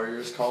 The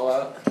Warriors call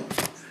out.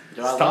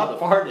 Dude, I Stop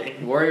love farting.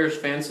 the Warriors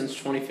fan since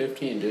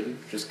 2015, dude.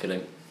 Just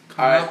kidding.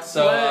 All right.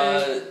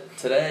 So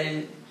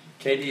today,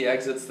 KD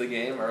exits the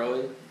game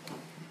early.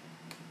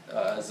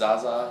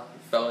 Zaza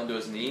fell into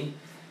his knee.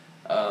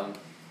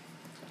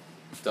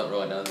 Don't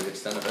really know the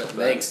extent of it. But,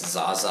 Thanks,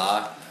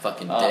 Zaza.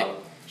 Fucking dick.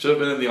 Should have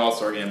been in the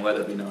All-Star game. Let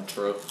it be known.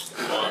 True.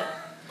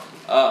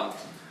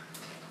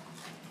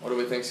 What do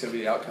we think is going to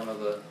be the outcome of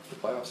the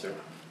playoffs here?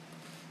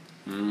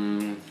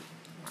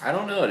 I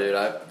don't know, dude.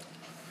 I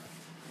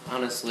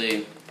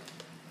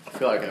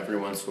feel like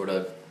everyone sort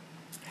of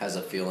has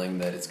a feeling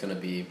that it's going to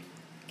be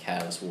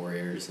Cavs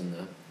Warriors in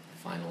the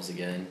finals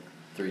again,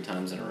 3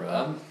 times in a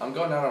row. I'm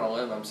going out on a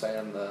limb. I'm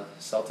saying the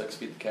Celtics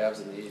beat the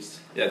Cavs in the East.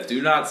 Yeah.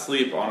 Do not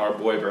sleep on our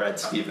boy Brad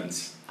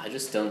Stevens. I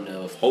just don't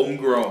know if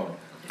Homegrown.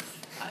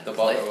 The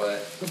ball away.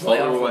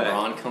 playoff away.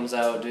 LeBron comes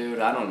out, dude.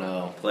 I don't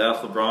know. Playoff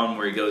LeBron,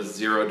 where he goes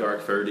 0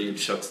 dark 30 and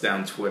shuts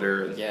down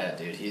Twitter. Yeah,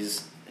 dude.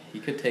 He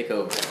could take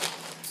over.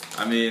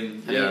 I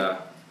mean,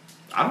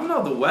 I don't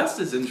know. The West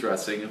is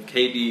interesting. If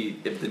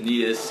KD, if the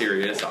knee is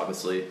serious,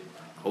 obviously,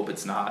 hope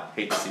it's not.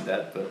 Hate to see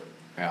that, but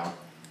Yeah.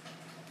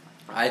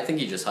 I think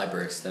he just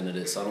hyperextended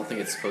it, so I don't think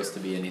it's supposed to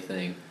be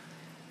anything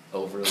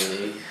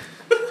overly.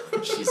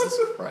 Jesus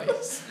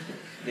Christ.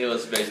 Neil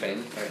is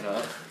vaping right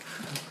now.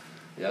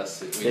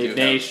 Yes, we do Vape have-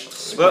 Nation,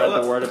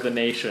 spread the word of the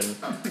nation.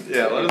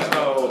 Yeah, let us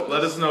know.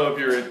 Let us know if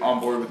you're on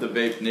board with the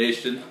Vape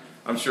Nation.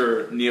 I'm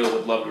sure Neil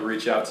would love to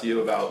reach out to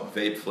you about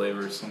vape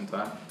flavors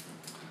sometime.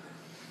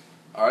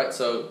 All right,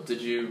 so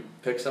did you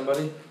pick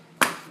somebody?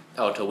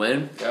 Oh, to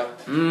win? Yeah.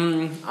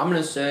 I'm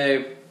gonna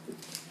say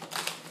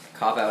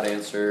cop out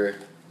answer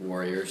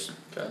Warriors.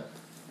 Okay.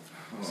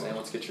 Sam,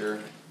 let's get your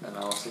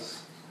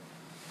analysis.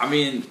 I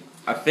mean,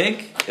 I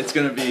think it's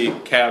gonna be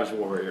Cavs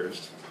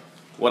Warriors.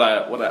 What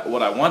I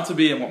want to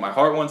be and what my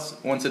heart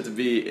wants it to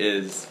be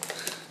is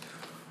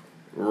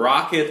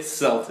Rockets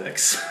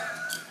Celtics.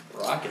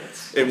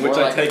 Rockets. In which More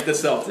I like- take the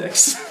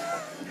Celtics.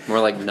 More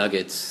like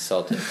Nuggets,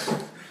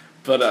 Celtics.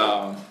 But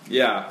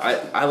yeah,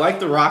 I like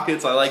the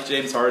Rockets. I like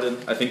James Harden.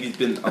 I think he's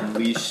been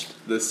unleashed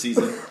this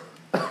season.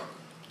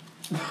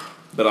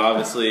 But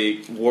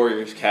obviously,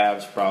 Warriors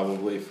Cavs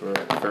probably for a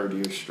third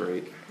year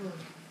straight.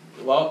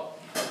 Well,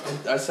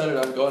 I said it.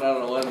 I'm going out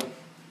on a limb.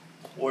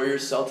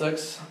 Warriors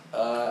Celtics.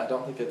 I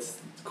don't think it's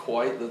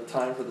quite the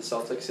time for the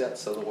Celtics yet,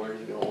 so the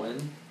Warriors are going to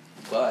win.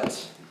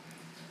 But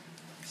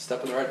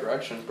step in the right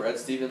direction. Brad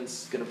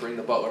Stevens is going to bring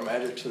the Butler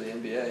Magic to the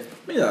NBA.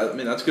 Yeah, I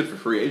mean that's good for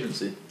free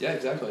agency. Yeah,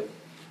 exactly.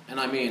 And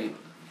I mean,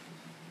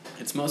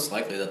 it's most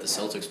likely that the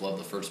Celtics will have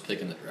the first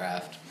pick in the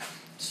draft.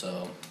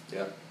 So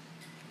Yeah.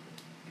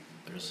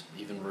 there's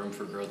even room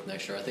for growth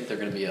next year. I think they're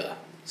going to be a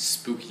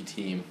spooky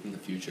team in the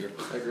future.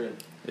 I agree.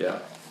 Yeah.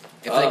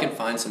 If they can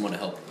find someone to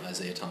help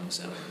Isaiah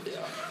Thomas out.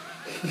 Yeah.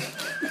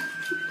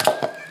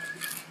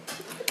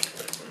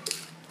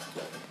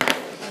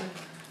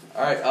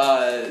 All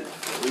right.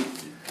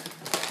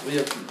 We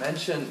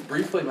have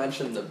briefly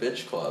mentioned the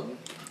Bitch Club.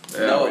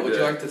 Yeah, Noah, we would did.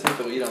 you like to take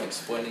the lead on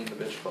explaining the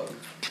Bitch Club?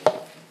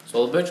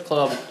 So the Bitch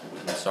Club,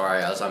 I'm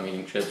sorry, as I'm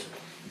eating chips.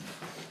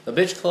 The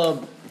Bitch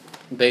Club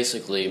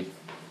basically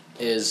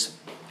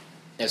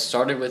it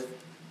started with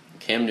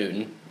Cam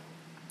Newton.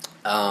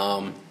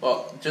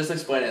 Well, just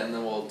explain it and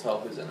then we'll tell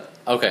who's in it.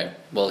 Okay,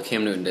 well,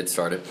 Cam Newton did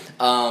start it.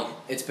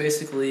 It's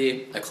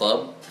basically a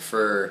club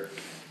for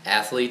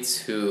athletes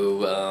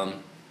who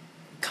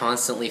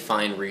constantly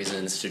find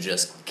reasons to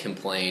just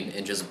complain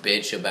and just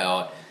bitch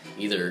about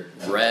either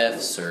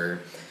refs or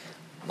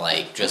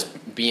like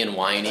just being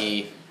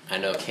whiny. I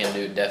know Cam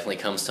Newton definitely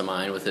comes to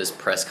mind with his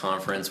press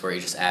conference where he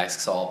just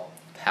acts all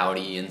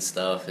pouty and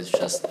stuff.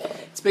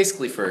 It's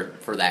basically for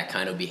that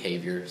kind of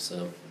behavior.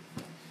 So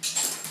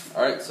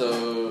All right,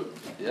 so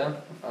yeah.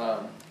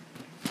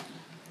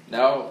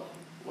 Now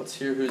let's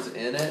hear who's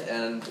in it,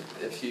 and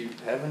if you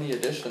have any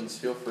additions,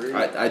 feel free.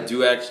 I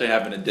do actually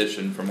have an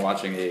addition from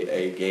watching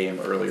a game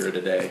earlier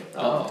today.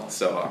 Oh.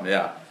 So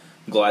yeah,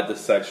 I'm glad this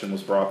section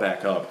was brought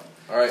back up.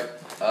 All right.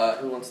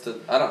 Who wants to?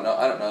 I don't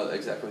know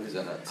exactly who's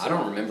in it. So. I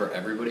don't remember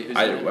everybody who's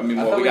I in it. mean,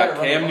 I well, thought we we had got to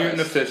run Cam the Newton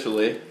list.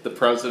 officially, the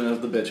president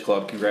of the Bitch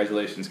Club.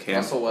 Congratulations, Cam.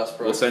 Russell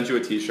Westbrook. We'll send you a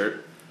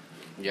T-shirt.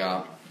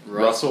 Yeah,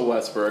 Russell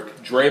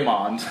Westbrook,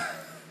 Draymond.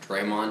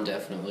 Draymond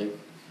definitely.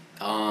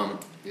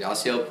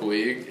 Yasiel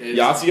Puig is.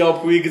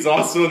 Yasiel Puig is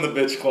also in the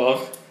Bitch Club.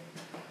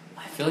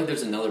 I feel like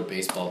there's another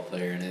baseball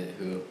player in it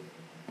who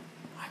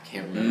I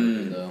can't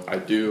remember who though. I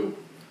do.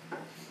 I'm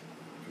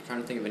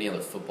trying to think of any other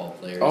football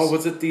players. Oh,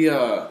 was it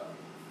the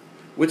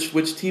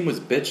which team was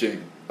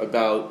bitching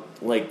about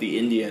like the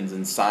Indians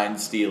and sign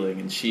stealing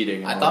and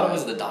cheating? And I all thought it that?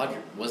 was the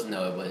Dodgers.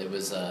 But it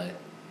was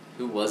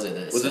who was it?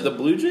 That Was it said- the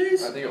Blue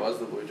Jays? I think it was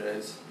the Blue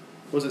Jays.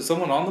 Was it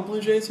someone on the Blue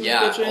Jays who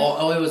Yeah. was bitching?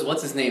 Oh, it was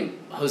what's his name?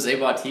 Jose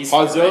Bautista.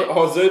 Jose, right?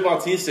 Jose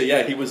Bautista.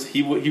 Yeah, he was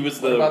What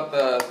the. about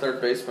the third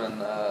baseman?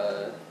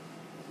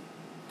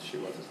 What's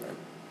his name?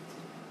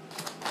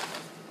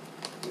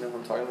 You know who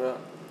I'm talking about?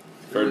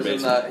 Third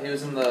baseman. He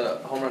was in the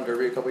home run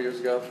derby a couple years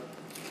ago.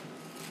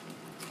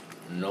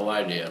 No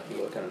idea.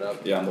 You looking it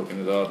up? Yeah, I'm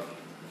looking it up.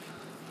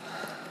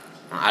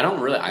 I don't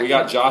really. We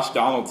got Josh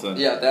Donaldson.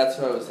 Yeah, that's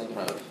who I was thinking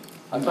of.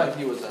 I thought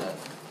he was in it.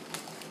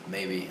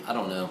 Maybe I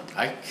don't know.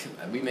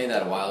 We made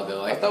that a while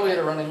ago. I thought we had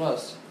a running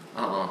list.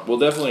 We'll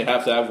definitely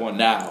have to have one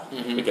now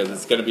Mhm. because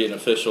it's going to be an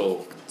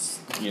official, It's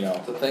a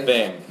thing.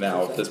 thing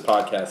now. It's a If this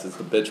podcast is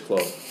the Bitch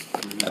Club,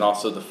 and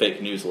also the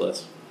fake news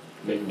list.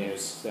 Big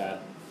news, sad.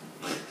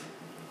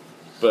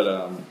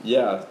 But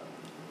yeah,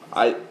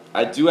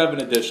 I do have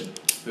an addition.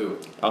 Who?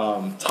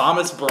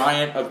 Thomas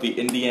Bryant of the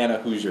Indiana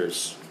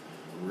Hoosiers.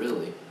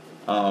 Really?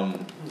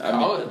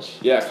 College.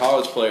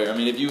 College player. I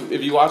mean, if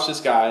you watch this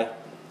guy,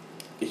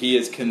 he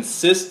is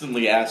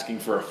consistently asking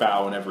for a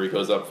foul whenever he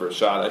goes up for a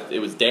shot. It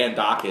was Dan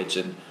Dockich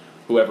and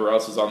whoever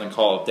else was on the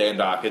call of Dan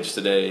Dockich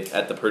today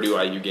at the Purdue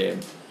IU game.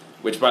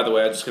 Which, by the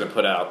way, I'm just going to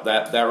put out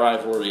that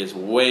rivalry is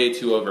way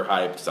too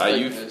overhyped.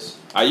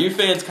 IU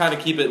fans kind of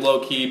keep it low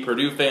key.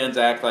 Purdue fans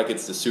act like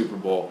it's the Super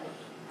Bowl.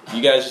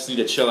 You guys just need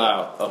to chill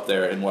out up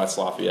there in West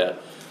Lafayette.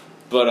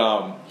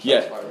 But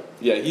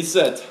he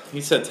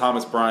said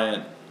Thomas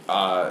Bryant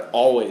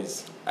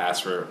always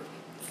asks for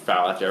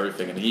foul after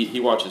everything, and he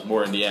watches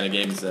more Indiana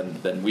games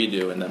than we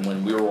do. And then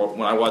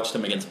when I watched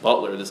him against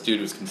Butler, this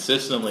dude was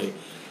consistently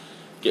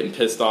getting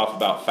pissed off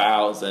about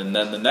fouls. And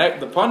then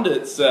the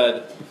pundit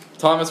said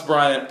Thomas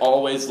Bryant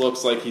always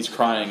looks like he's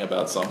crying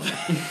about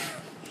something.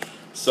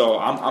 So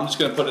I'm just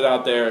gonna put it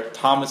out there.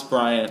 Thomas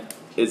Bryant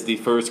is the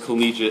first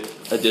collegiate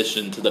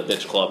addition to the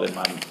bitch club in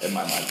my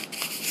mind.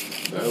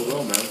 Very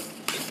well, man.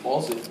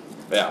 Ballsy.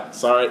 Yeah.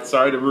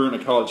 Sorry to ruin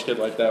a college kid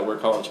like that. We're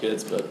college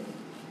kids, but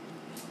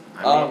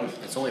I mean,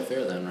 it's only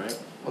fair then, right?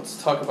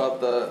 Let's talk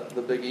about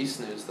the Big East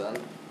news then.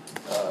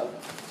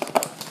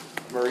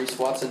 Maurice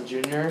Watson Jr.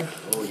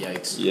 Oh,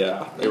 yikes.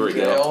 yeah, there in we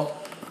jail. go.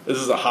 This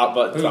is a hot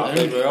button In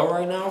topic. jail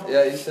right now?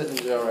 Yeah, he's sitting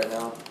in jail right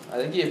now. I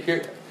think he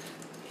appeared.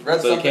 Read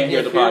So he something. can't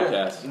hear the appeared-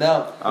 podcast?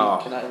 No, he Oh.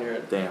 cannot hear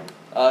it. Damn.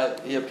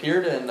 He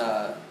appeared in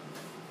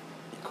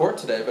court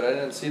today, but I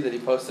didn't see that he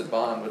posted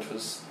bond, which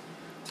was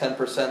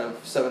 10% of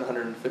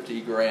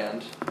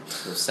 $750,000.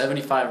 So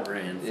 75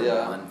 grand for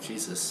Yeah. one.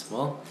 Jesus.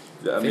 Well,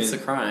 I if it's a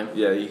mean, crime.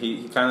 yeah,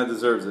 he kind of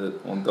deserves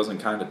it. Well, doesn't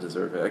kind of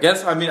deserve it. I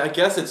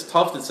guess it's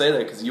tough to say that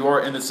because you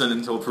are innocent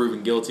until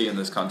proven guilty in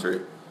this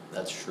country.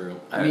 That's true.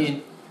 I And-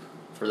 mean,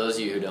 for those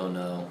of you who don't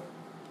know,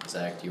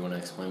 Zach, do you want to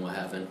explain what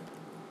happened?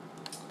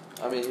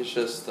 I mean, he's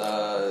just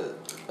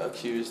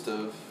accused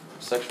of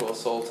sexual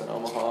assault in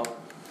Omaha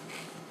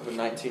of a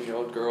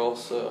 19-year-old girl.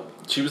 So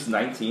She was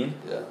 19.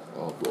 yeah,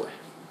 Oh, boy.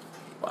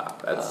 Wow,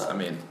 that's I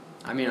mean,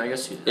 I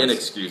guess you.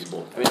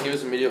 inexcusable. I mean, he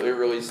was immediately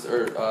released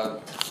or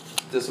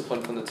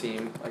disciplined from the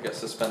team. I guess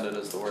suspended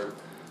is the word.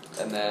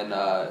 And then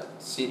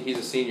he's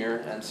a senior,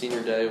 and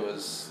senior day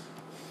was.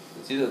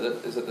 It's either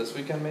is it this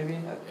weekend maybe?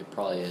 It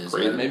probably is.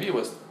 Crazy. Maybe it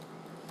was.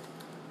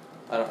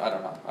 I don't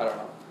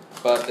know.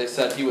 But they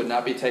said he would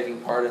not be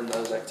taking part in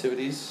those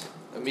activities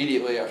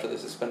immediately after they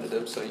suspended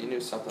him. So you knew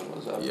something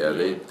was up. Yeah,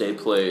 they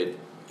played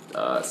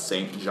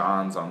St.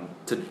 John's on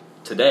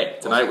today.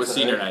 Tonight was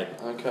today? senior night.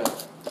 Okay.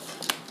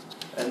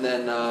 And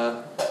then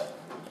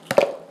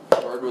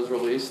word was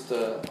released.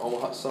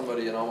 Omaha,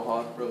 somebody in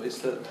Omaha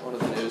released it. One of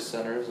the news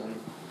centers, and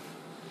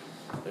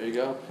there you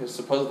go. He was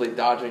supposedly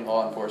dodging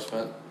law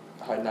enforcement,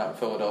 hiding out in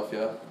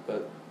Philadelphia,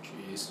 but.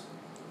 Jeez.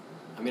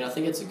 I mean, I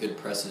think it's a good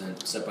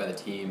precedent set by the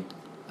team.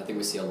 I think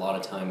we see a lot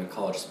of time in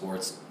college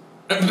sports,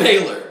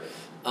 Baylor,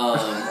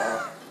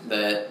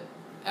 that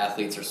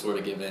athletes are sort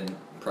of given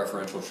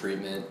preferential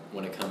treatment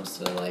when it comes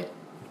to like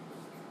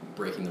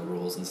breaking the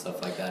rules and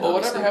stuff like that. Well,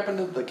 whatever Obviously, happened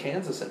to the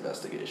Kansas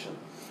investigation?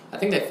 I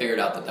think they figured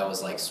out that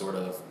was like sort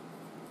of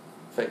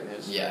Fake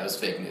news. it was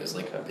fake news.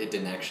 Like Okay. it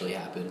didn't actually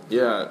happen.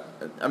 Yeah,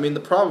 I mean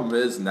the problem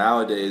is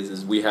nowadays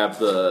is we have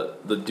the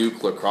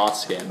Duke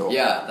lacrosse scandal.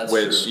 Yeah, that's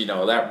which true.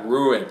 That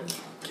ruined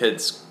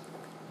kids,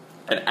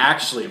 and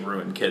actually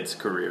ruined kids'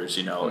 careers.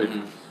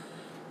 Mhm.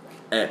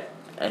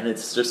 And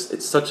it's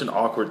such an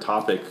awkward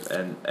topic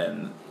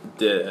and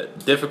the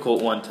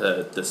difficult one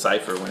to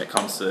decipher when it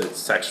comes to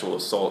sexual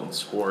assault in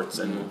sports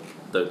and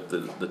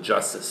the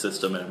justice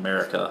system in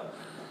America.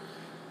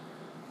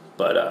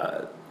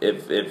 But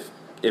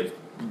if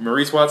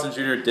Maurice Watson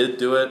Jr. did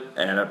do it,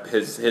 and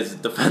his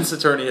defense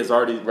attorney has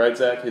already, right,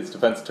 Zach? His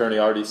defense attorney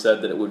already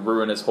said that it would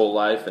ruin his whole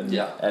life, and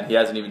Yeah. and he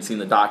hasn't even seen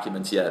the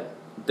documents yet.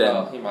 Then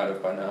Well, he might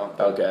have by now.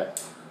 okay,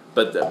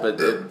 but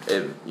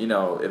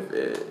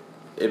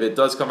if it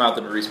does come out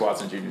that Maurice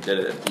Watson Jr. did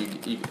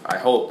it, I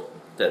hope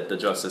that the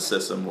justice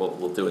system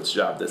will do its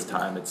job this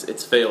time.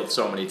 It's failed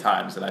so many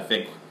times, and I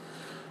think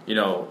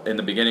in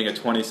the beginning of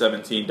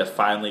 2017 to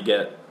finally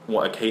get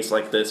a case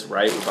like this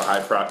right with a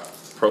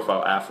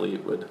high-profile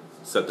athlete would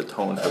set the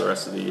tone for the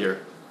rest of the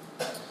year.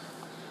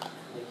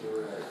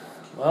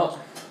 Well,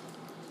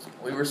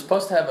 we were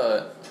supposed to have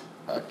a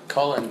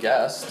call-in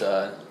guest.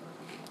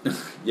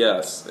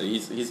 Yes,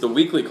 he's the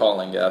weekly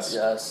calling guest.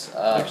 Yes.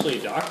 Actually,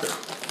 a doctor.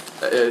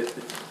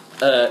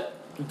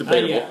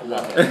 Debatable.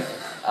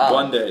 Yeah.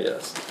 One day,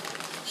 yes.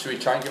 Should we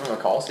try and give him a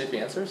call, see if he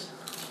answers?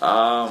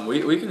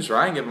 We can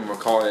try and give him a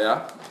call.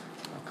 Yeah.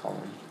 I'll call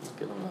him.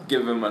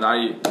 Give him an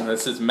IU. And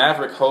this is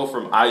Maverick Ho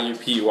from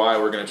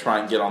IUPUI. We're going to try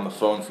and get on the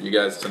phone for you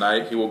guys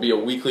tonight. He will be a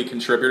weekly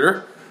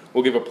contributor.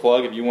 We'll give a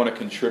plug if you want to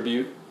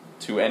contribute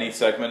to any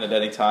segment at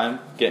any time.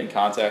 Get in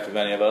contact with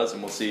any of us,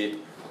 and we'll see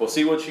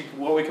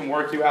what we can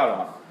work you out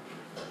on.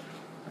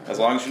 As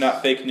long as you're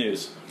not fake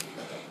news.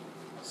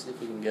 See if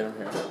we can get him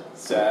here.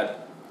 Sad.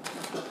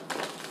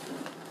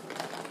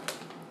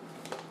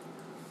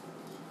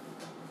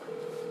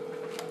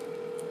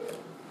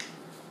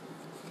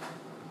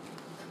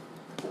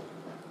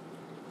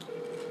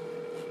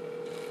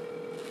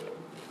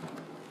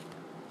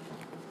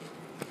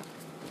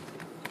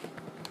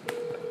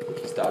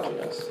 He's dodging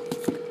us.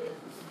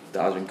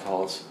 Dodging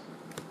calls.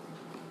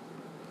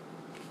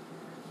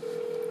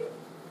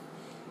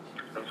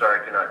 I'm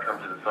sorry I cannot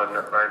come to the phone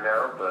right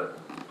now, but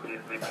please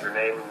leave your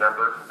name and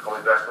number and call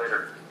me back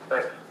later.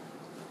 Thanks.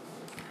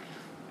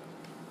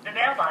 The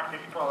mailbox is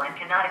full and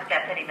cannot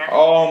accept any messages.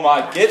 Oh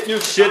my, get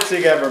your shit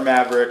together,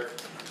 Maverick.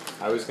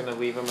 I was gonna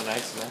leave him a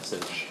nice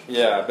message.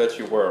 Yeah, I bet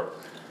you were.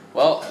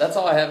 Well, that's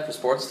all I have for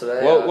sports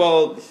today.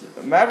 Well,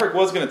 Maverick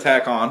was going to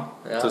tack on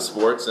Yeah. to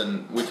sports,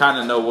 and we kind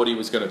of know what he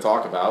was going to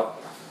talk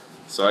about.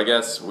 So I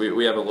guess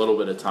we have a little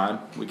bit of time.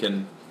 We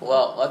can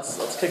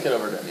let's kick it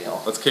over to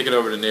Neil. let's kick it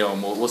over to Neil,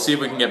 and we'll see if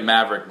we can get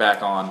Maverick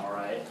back on All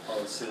right.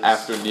 Oh, this is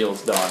after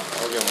Neil's done.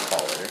 I'll give him a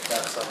call later.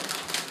 got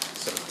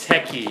some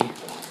techie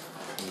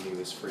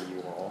news for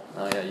you all.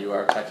 Oh yeah, you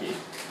are techie.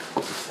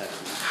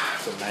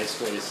 It's a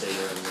nice way to say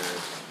you're a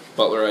nerd.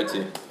 Butler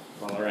IT.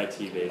 Butler IT,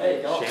 baby.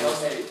 Hey, don't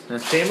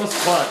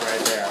Shameless plug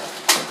right there.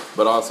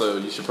 But also,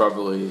 you should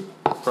probably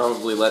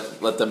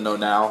let them know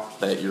now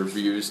that your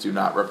views do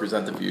not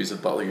represent the views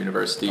of Butler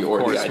University or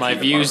the IT Of course, my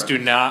views do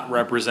department. not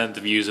represent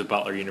the views of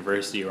Butler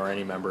University or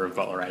any member of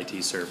Butler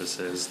IT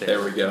Services. They're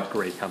There we go. a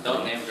great company.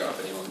 Don't name drop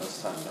anyone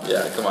this time. Though.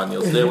 Yeah, come on,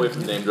 Neil. Stay away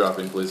from name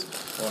dropping, please.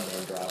 One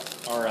name drop.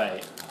 All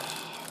right,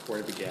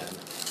 where to begin?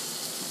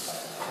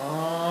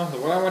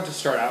 What I want to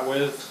start out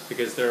with,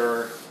 because there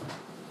are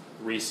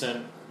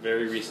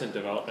very recent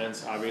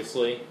developments,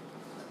 obviously.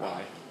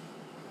 Why?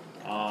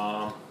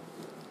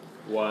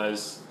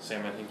 Was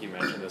Sam? I think you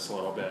mentioned this a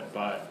little bit,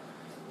 but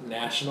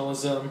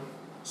nationalism,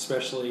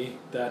 especially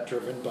that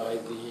driven by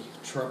the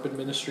Trump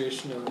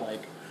administration, and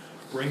like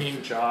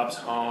bringing jobs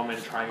home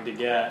and trying to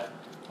get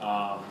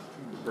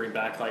bring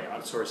back like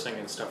outsourcing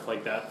and stuff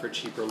like that for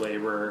cheaper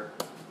labor,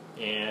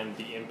 and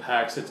the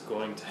impacts it's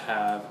going to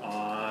have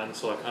on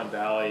Silicon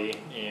Valley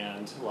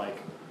and like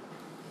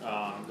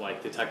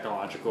the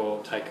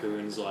technological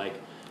tycoons like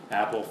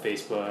Apple,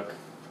 Facebook.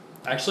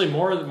 Actually,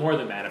 more the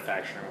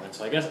manufacturing one.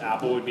 So I guess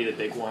Apple would be the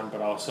big one,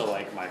 but also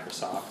like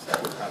Microsoft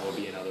would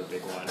probably be another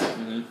big one.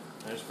 Mm-hmm.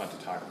 I just want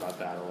to talk about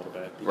that a little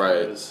bit.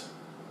 Right. Because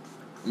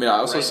I mean, I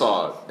also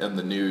saw in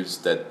the news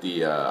that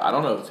the I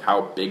don't know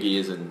how big he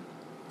is in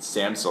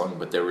Samsung,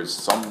 but there was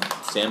some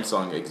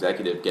Samsung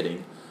executive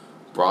getting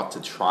brought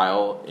to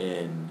trial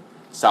in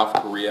South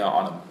Korea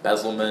on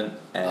embezzlement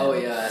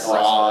and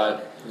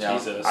fraud. Yeah.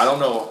 Jesus. I don't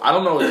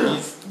know if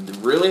he's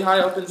really high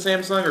up in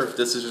Samsung or if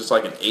this is just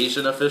like an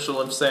Asian official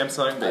of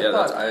Samsung. But I yeah,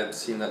 thought I had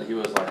seen that he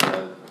was like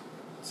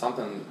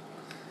something.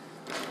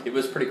 He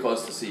was pretty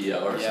close to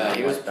CEO or something. Yeah,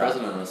 he was like that.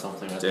 president or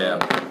something. I thought.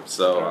 damn.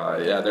 So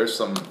yeah, there's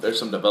some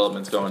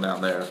developments going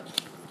down there.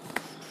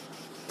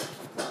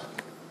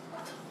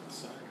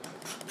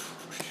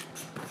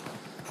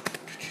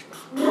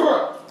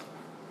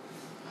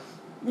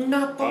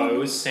 it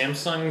was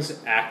Samsung's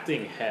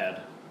acting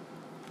head.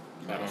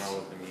 I don't know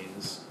what that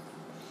means.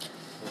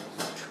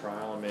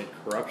 Trial made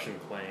corruption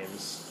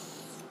claims.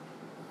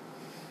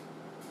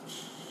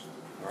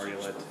 Already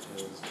led to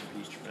his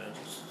impeachment.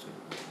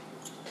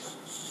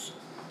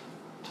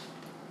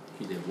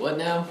 He did what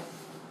now?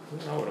 I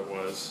don't know what it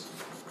was.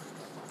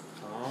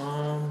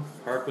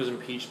 Park was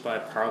impeached by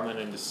Parliament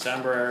in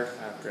December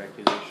after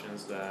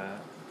accusations that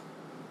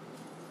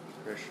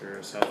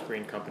pressure South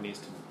Korean companies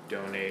to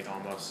donate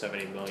almost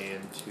 $70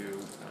 million to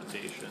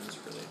foundations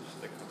related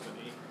to the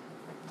company.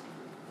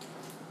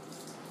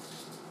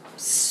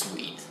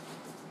 Sweet.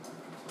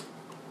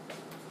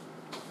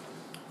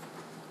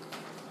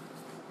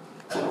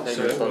 Take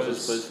So your it sources,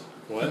 was- please.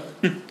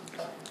 What? This one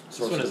is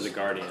Sources. The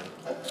Guardian.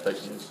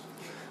 Fake news.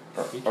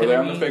 Are you Are they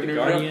on kidding the me? fake The news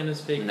Guardian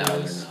is fake No,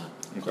 news? they're not.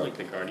 I feel like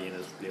The Guardian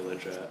is pretty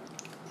legit. I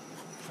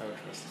would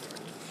trust The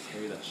Guardian.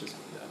 Maybe that's just me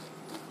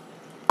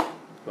though.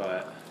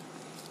 But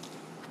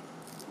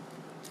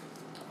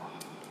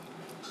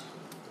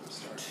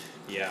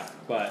yeah,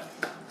 but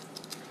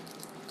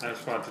I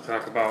just wanted to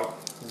talk about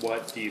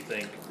what do you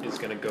think is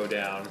going to go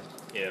down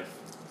if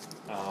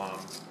our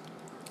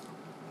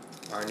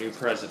new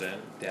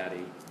president,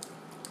 Daddy,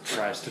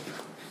 tries to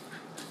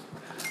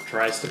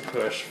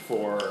push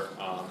for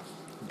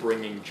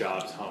bringing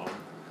jobs home.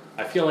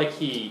 I feel like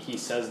he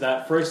says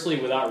that firstly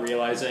without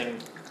realizing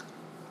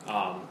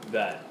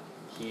that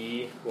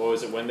what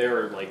was it, when they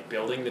were like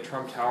building the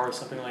Trump Tower or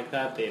something like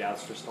that, they'd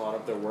outsourced a lot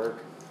of their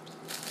work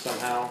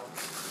somehow.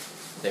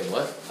 They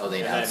what? Oh,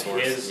 they And then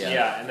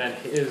outsourced. and then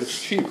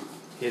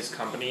his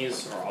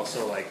companies are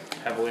also like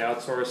heavily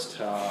outsourced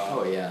to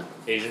Oh yeah.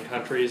 Asian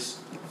countries,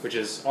 which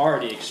is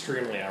already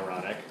extremely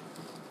ironic.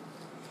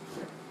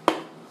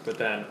 But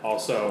then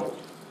also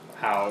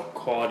how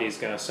quality is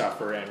going to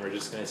suffer, and we're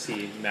just going to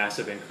see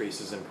massive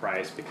increases in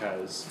price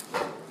because,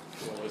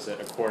 what was it,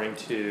 according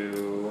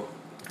to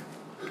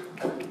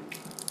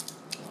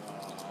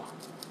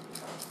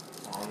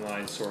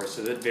online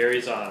sources, it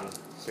varies on,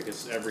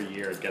 because every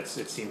year it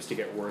seems to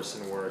get worse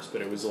and worse,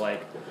 but it was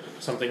like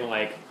something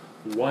like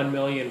 1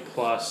 million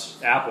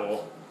plus.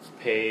 Apple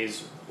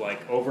pays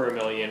like over 1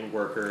 million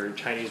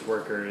Chinese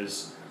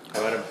workers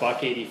about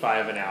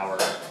 $1.85 an hour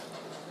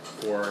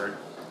for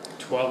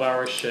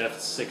 12-hour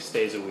shifts, 6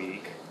 days a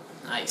week.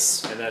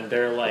 Nice. And then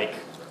they're like,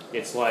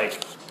 it's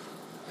like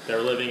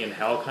they're living in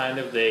hell kind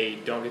of. They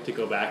don't get to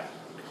go back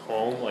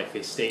home. Like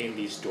they stay in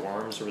these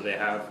dorms where they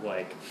have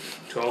like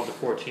 12 to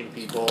 14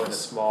 people in a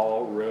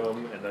small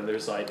room, and then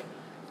there's like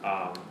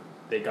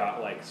they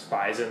got like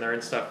spies in there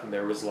and stuff, and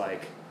there was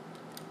like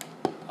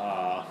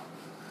I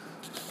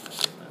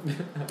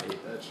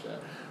hate that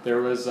shit.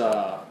 There was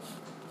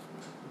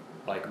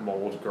like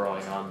mold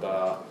growing on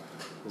the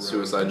rooms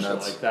Suicide and shit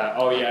nets. like that.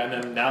 Oh yeah,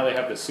 and then now they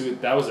have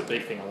that was a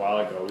big thing a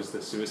while ago, was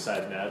the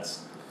suicide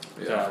nets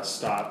to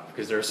stop,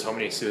 because there's so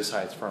many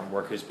suicides from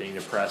workers being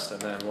depressed,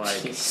 and then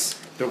like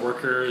the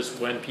workers,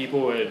 when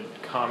people would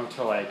come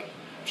to like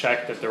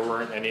check that there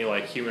weren't any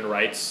like human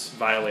rights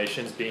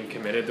violations being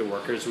committed, the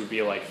workers would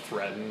be like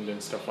threatened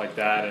and stuff like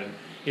that, and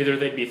either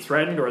they'd be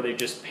threatened or they'd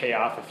just pay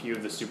off a few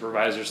of the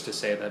supervisors to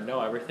say that,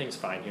 no, everything's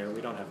fine here.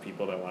 We don't have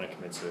people that want to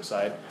commit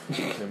suicide.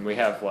 And we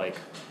have, like,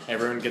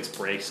 everyone gets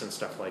breaks and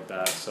stuff like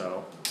that.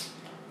 So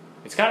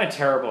it's kind of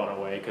terrible in a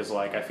way because,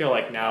 like, I feel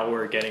like now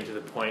we're getting to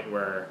the point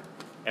where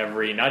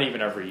not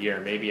even every year,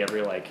 maybe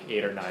every, like,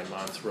 8 or 9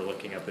 months, we're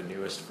looking at the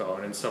newest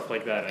phone and stuff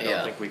like that. I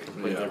don't think we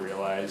completely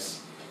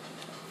realize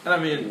And I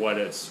mean, what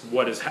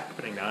is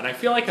happening now. And I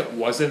feel like it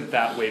wasn't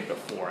that way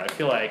before. I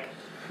feel like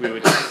we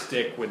would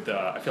stick with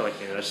I feel like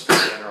maybe that's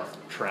just a general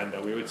trend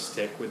that we would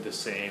stick with the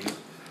same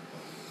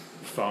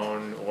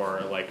phone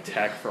or like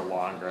tech for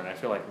longer. And I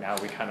feel like now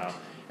we kind of,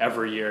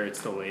 every year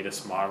it's the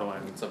latest model.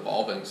 And It's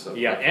evolving so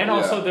yeah, quickly. and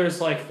also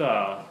there's like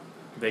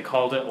they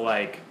called it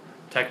like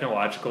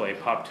technological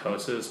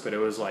apoptosis, but it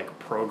was like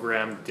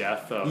programmed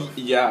death of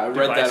I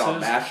read that on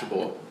devices.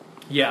 Mashable.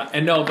 Yeah,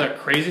 and no, the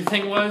crazy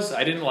thing was,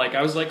 I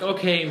was like,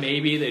 okay,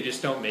 maybe they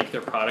just don't make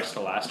their products to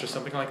last or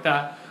something like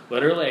that.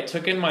 Literally, I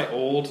took in my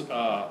old,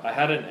 I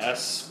had an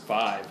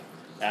S5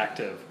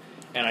 active,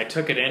 and I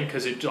took it in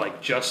because it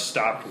like just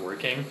stopped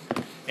working,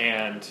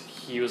 and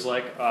he was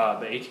like,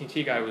 the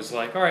AT&T guy was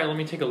like, all right, let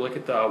me take a look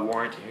at the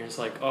warranty. He was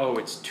like, oh,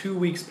 it's 2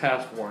 weeks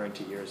past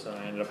warranty here, so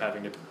I ended up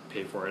having to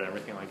pay for it and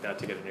everything like that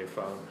to get a new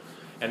phone.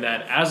 And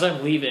then as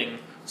I'm leaving,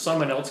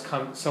 someone else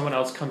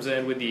comes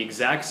in with the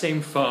exact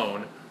same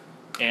phone,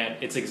 and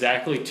it's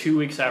exactly 2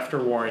 weeks after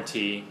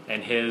warranty,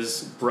 and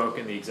his broke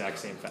in the exact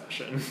same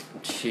fashion.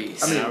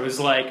 Jeez. I was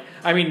like,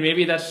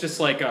 maybe that's just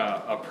like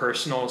a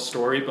personal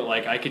story, but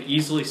like I could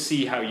easily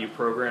see how you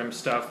program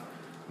stuff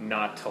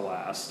not to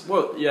last.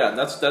 Well, yeah, and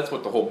that's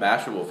what the whole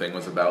Mashable thing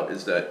was about,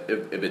 is that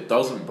if it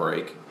doesn't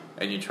break,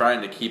 and you're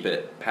trying to keep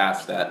it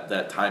past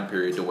that time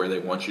period to where they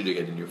want you to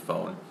get a new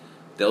phone,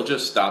 they'll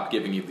just stop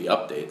giving you the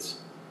updates.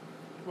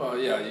 Well,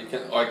 yeah, you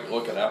can like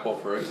look at Apple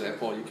for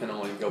example. You can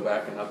only go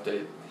back and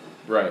update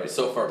Right.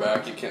 so far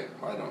back. You can't.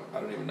 I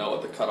don't even know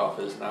what the cutoff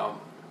is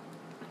now,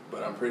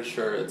 but I'm pretty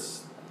sure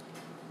it's.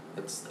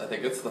 I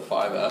think it's the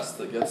 5S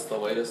that gets the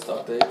latest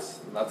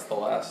updates, and that's the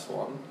last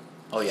one.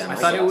 Oh yeah, I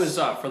thought it was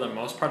for the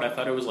most part. I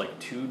thought it was like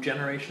 2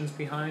 generations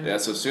behind. Yeah,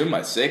 so soon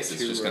my 6 is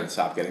Two just were- going to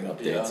stop getting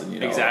updates, Yeah.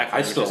 and Exactly.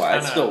 it which is still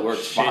kinda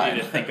works shitty fine.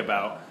 to think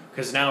about,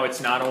 because now it's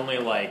not only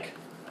like,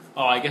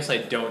 oh, I guess I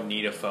don't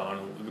need a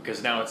phone,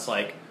 because now it's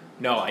like,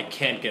 no, I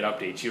can't get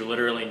updates. You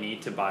literally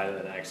need to buy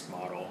the next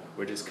model,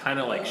 which is kind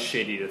of like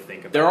shitty to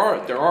think about. There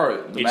are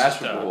the It's just,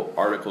 Mashable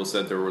article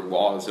said there were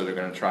laws that are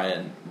going to try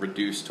and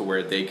reduce to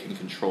where they can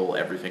control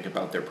everything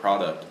about their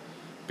product,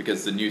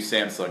 because the new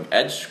Samsung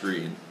Edge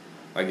screen,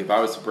 like if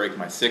I was to break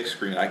my 6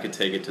 screen, I could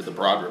take it to the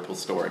Broad Ripple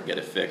store and get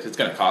it fixed. It's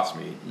going to cost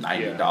me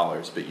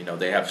 $90, but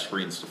they have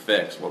screens to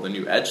fix. Well, the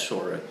new Edge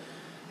screen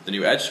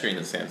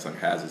that Samsung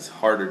has is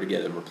harder to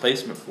get a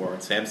replacement for,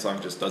 and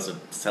Samsung just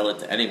doesn't sell it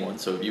to anyone.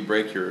 So if you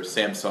break your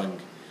Samsung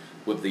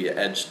with the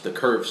Edge, the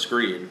curved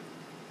screen,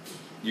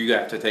 you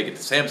have to take it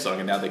to Samsung,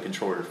 and now they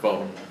control your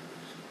phone.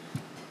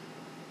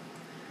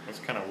 That's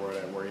kind of what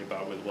I worry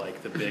about with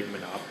like the big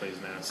monopolies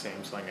now: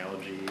 Samsung,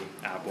 LG,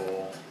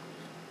 Apple.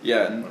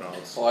 Yeah, and What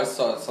else? Well, I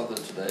saw something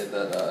today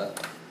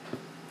that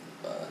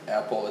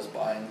Apple is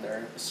buying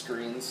their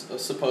screens.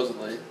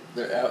 Supposedly,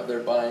 they're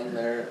buying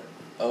their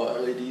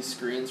OLED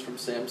screens from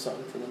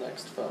Samsung for the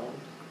next phone.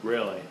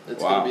 Really?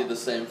 It's Wow. going to be the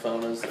same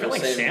phone as. I feel or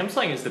like same,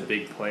 Samsung is the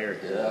big player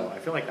here. Yeah. Though. I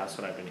feel like that's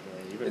what I've been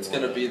hearing. Even It's more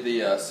going to than- be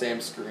the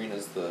same screen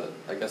as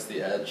I guess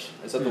the Edge.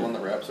 Is that the one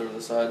that wraps over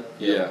the side?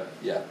 Yeah.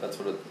 Yeah, that's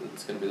what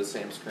it's going to be the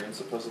same screen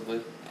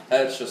supposedly.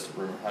 And it's just a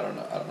rumor. I don't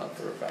know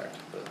for a fact,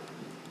 but.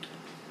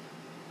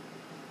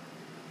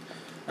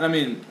 and I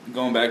mean,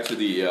 going back to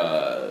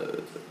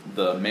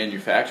the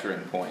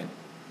manufacturing point,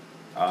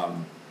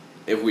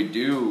 if we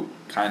do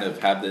kind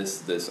of have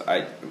this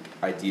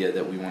idea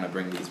that we want to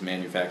bring these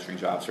manufacturing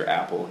jobs for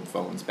Apple and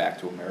phones back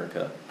to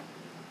America,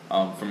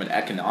 from an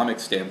economic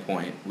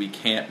standpoint, we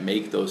can't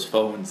make those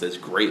phones as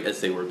great as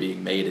they were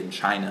being made in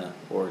China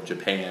or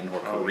Japan or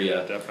Oh,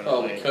 Korea. yeah, definitely.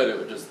 Oh, we could. It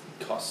would just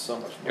cost so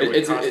much more. It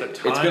would cost a ton,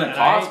 It's going to and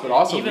cost, but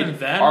also even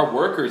then, our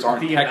workers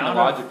aren't the amount of-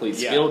 technologically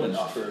yeah, skilled that's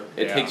enough. true.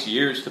 It Yeah. takes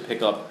years to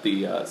pick up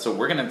the. So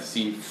we're going to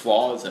see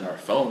flaws in our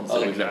phones. Oh,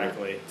 that we've never-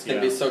 Exactly. It's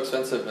going to be so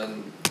expensive,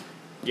 and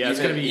Yeah, it's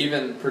even, going to be.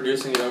 even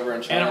producing it over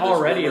in China. And there's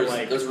already, rumors,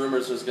 like- there's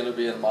rumors there's going to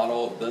be a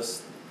model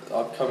this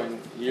upcoming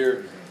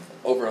year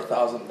over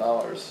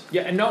 $1,000.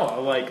 Yeah, and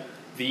no, like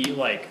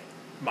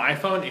my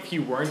phone, if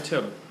you weren't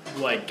to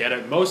like get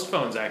it, most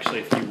phones actually,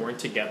 if you weren't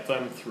to get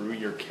them through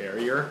your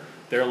carrier,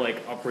 they're like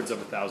upwards of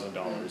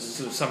 $1,000.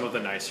 So some of the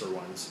nicer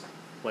ones,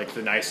 like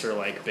the nicer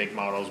like big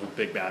models with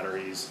big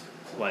batteries,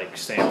 like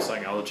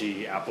Samsung,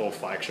 LG, Apple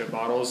flagship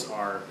models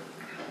are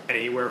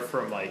anywhere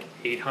from like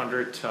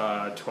 $800 to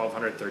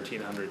 $1,200,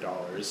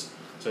 $1,300.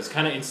 So it's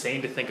kind of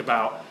insane to think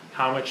about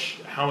how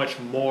much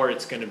more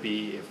it's going to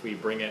be if we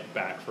bring it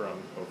back from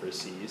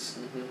overseas.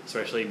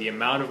 Especially the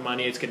amount of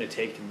money it's going to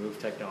take to move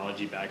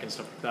technology back and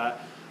stuff like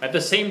that. At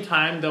the same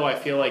time, though, I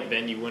feel like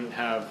then you wouldn't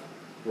have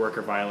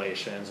worker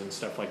violations and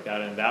stuff like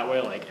that. And that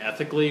way, like,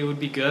 ethically it would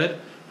be good.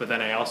 But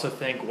then I also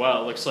think,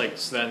 well, it looks like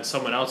then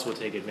someone else will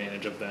take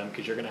advantage of them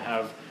because you're going to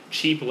have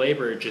cheap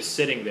labor just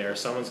sitting there.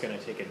 Someone's going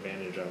to take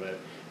advantage of it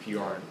if you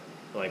aren't,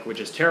 like, which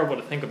is terrible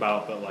to think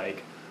about. But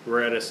like,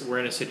 we're in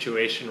a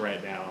situation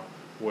right now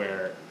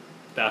where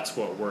that's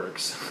what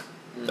works.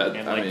 That,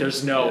 And I like, mean,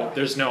 there's no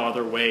yeah.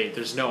 other way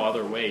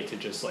to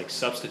just like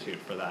substitute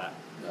for that.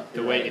 No, The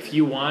you're way right.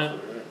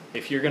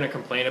 if you're going to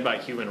complain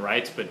about human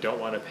rights but don't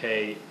want to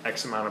pay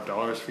X amount of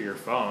dollars for your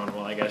phone,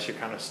 well, I guess you're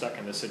kind of stuck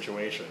in this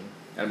situation.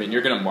 I mean,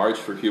 you're going to march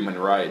for human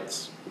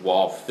rights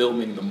while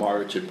filming the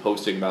march and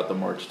posting about the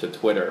march to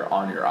Twitter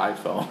on your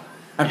iPhone.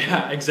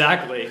 Yeah,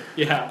 exactly.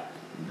 Yeah.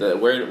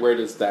 Where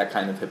does that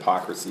kind of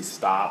hypocrisy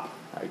stop?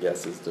 I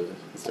guess is the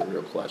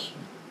real question.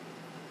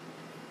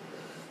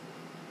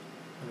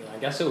 I mean, I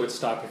guess it would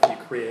stop if you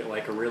created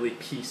like a really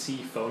PC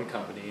phone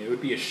company. It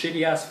would be a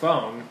shitty ass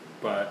phone,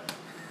 but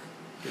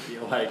it'd be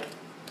like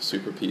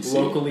Super PC.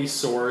 locally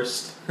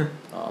sourced.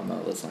 Oh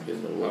no, let's not get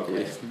into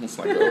locally. Okay. Let's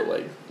not go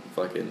like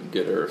fucking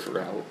Good Earth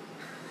route.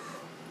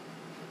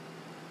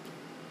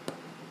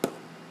 What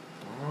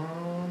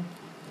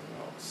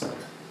else?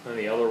 And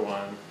the other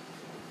one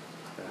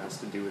that has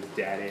to do with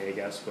Daddy, I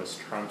guess, was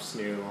Trump's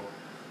new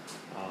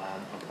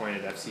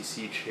appointed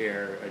FCC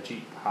chair,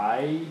 Ajit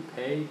Pai,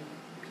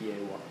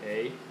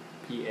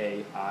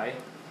 P-A-I. I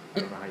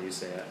don't know how you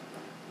say it.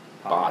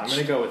 I'm Botched.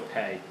 going to go with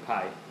Pay.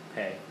 What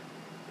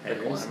I'm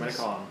is going this?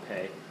 to call him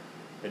Pay.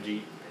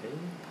 Ajit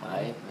Pai?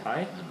 I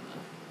Pai?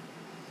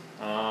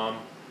 don't know.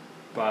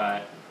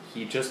 But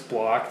he just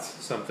blocked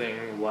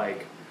something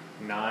like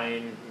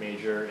 9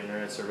 major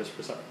internet service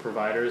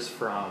providers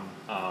from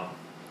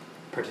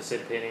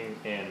participating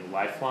in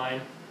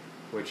Lifeline,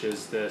 which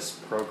is this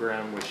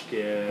program which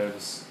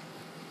gives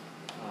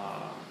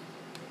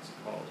what's it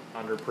called,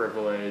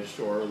 underprivileged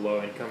or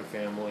low-income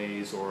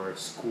families or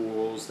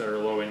schools that are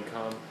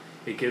low-income.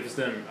 It gives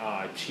them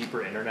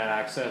cheaper internet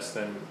access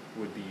than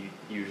would be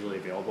usually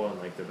available in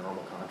like the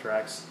normal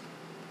contracts.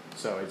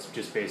 So it's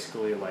just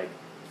basically like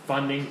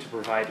funding to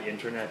provide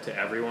internet to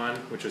everyone,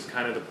 which is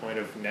kind of the point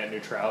of net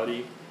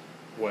neutrality,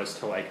 was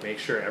to like make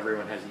sure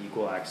everyone has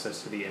equal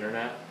access to the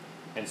internet.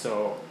 And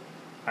so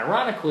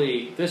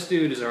ironically, this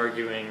dude is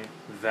arguing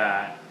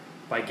that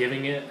by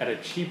giving it at a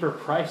cheaper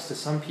price to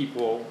some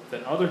people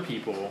than other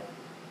people,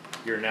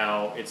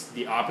 it's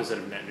the opposite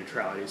of net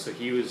neutrality. So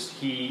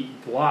he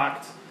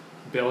blocked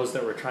bills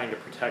that were trying to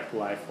protect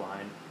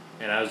Lifeline,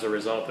 and as a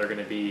result, they're going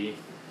to be,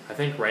 I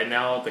think right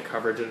now the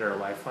coverage under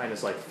Lifeline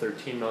is like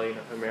 13 million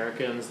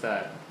Americans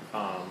that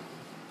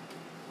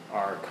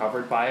are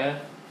covered by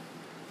it,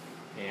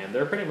 and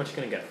they're pretty much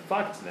going to get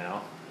fucked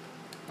now.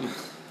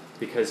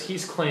 Because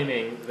he's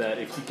claiming that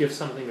if you give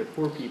something to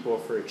poor people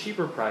for a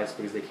cheaper price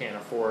because they can't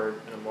afford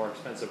a more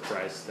expensive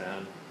price,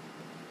 then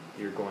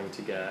you're going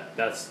to get...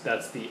 That's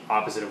the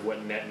opposite of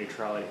what net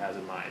neutrality has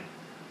in mind.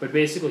 But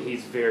basically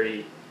he's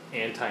very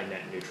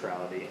anti-net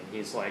neutrality, and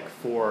he's like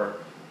for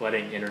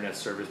letting internet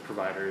service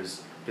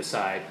providers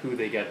decide who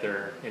they get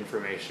their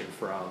information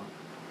from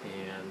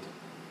and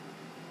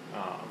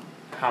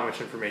how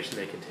much information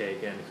they can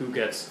take and who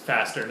gets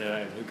fast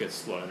internet and who gets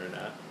slow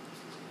internet.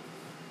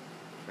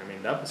 I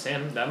mean,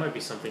 Sam, that might be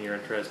something you're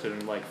interested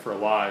in, like, for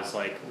law, is,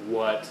 like,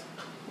 what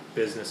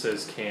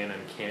businesses can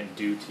and can't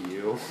do to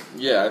you.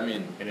 Yeah, I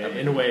mean,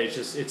 In a way,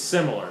 it's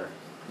similar.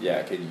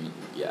 Yeah,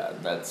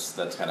 that's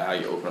kind of how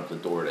you open up the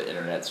door to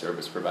internet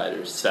service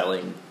providers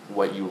selling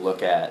what you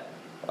look at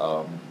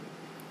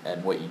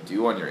and what you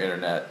do on your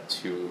internet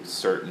to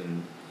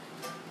certain,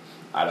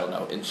 I don't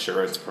know,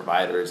 insurance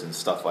providers and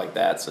stuff like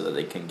that, so that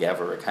they can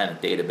gather a kind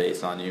of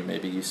database on you.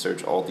 Maybe you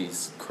search all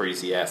these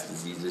crazy ass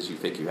diseases you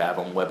think you have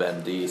on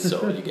WebMD,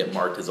 so you get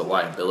marked as a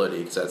liability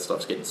because that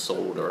stuff's getting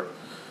sold,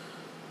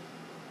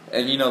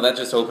 and that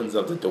just opens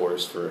up the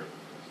doors for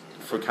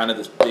kind of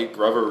this big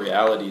brother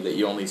reality that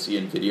you only see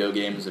in video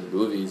games and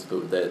movies,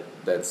 but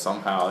that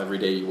somehow every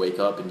day you wake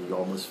up and you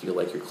almost feel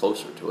like you're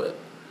closer to it.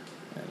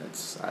 And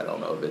I don't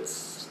know if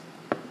it's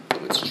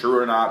true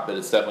or not, but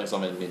it's definitely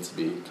something that needs to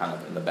be kind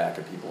of in the back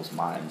of people's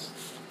minds.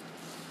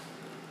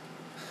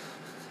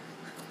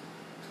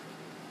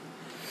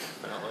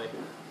 Definitely.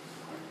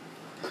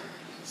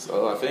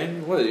 So I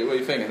think, what are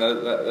you thinking?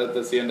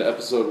 That's the end of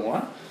episode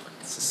 1?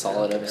 It's a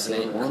solid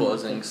episode. Any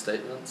closing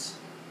statements?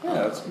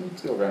 Yeah, let's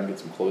go around and get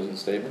some closing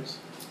statements.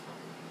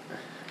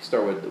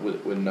 Start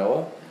with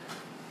Noah.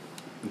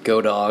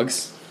 Go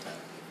Dogs.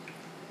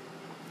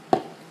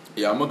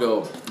 Yeah, I'm going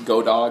to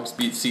go Dogs,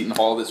 beat Seton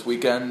Hall this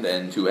weekend,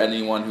 and to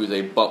anyone who's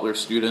a Butler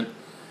student,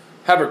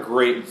 have a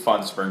great and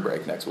fun spring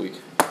break next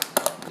week.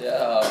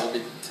 Yeah, we'll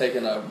be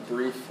taking a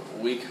brief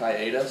week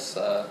hiatus.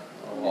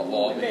 We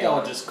may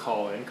all just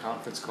call in,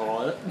 conference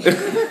call it.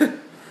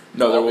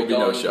 No, there we'll will be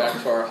no show.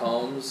 Back to our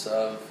homes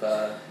of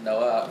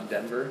Noah out in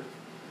Denver.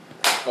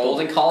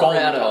 Golden,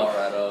 Colorado.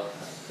 Colorado.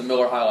 The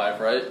Miller High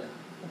Life, right?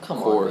 Come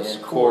Coors, on,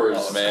 man.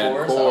 Coors,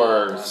 man.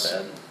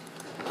 Coors.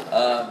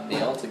 Oh, my bad.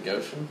 Neil to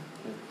Goshen.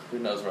 Who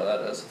knows where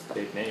that is?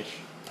 Big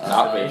Nation.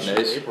 Not Big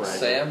Nation.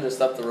 Sam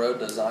just up the road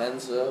to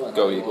Zionsville. And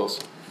Go Eagles.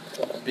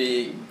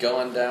 be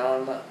going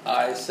down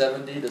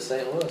I-70 to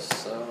St. Louis.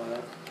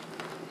 So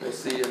we'll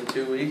see you in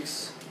 2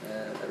 weeks,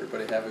 and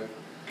everybody have a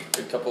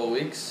good couple of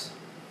weeks.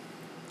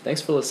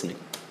 Thanks for listening.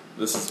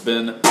 This has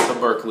been the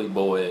Berkeley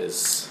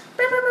Boys.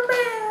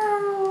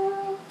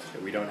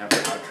 We don't have the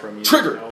outro music. Trigger! now.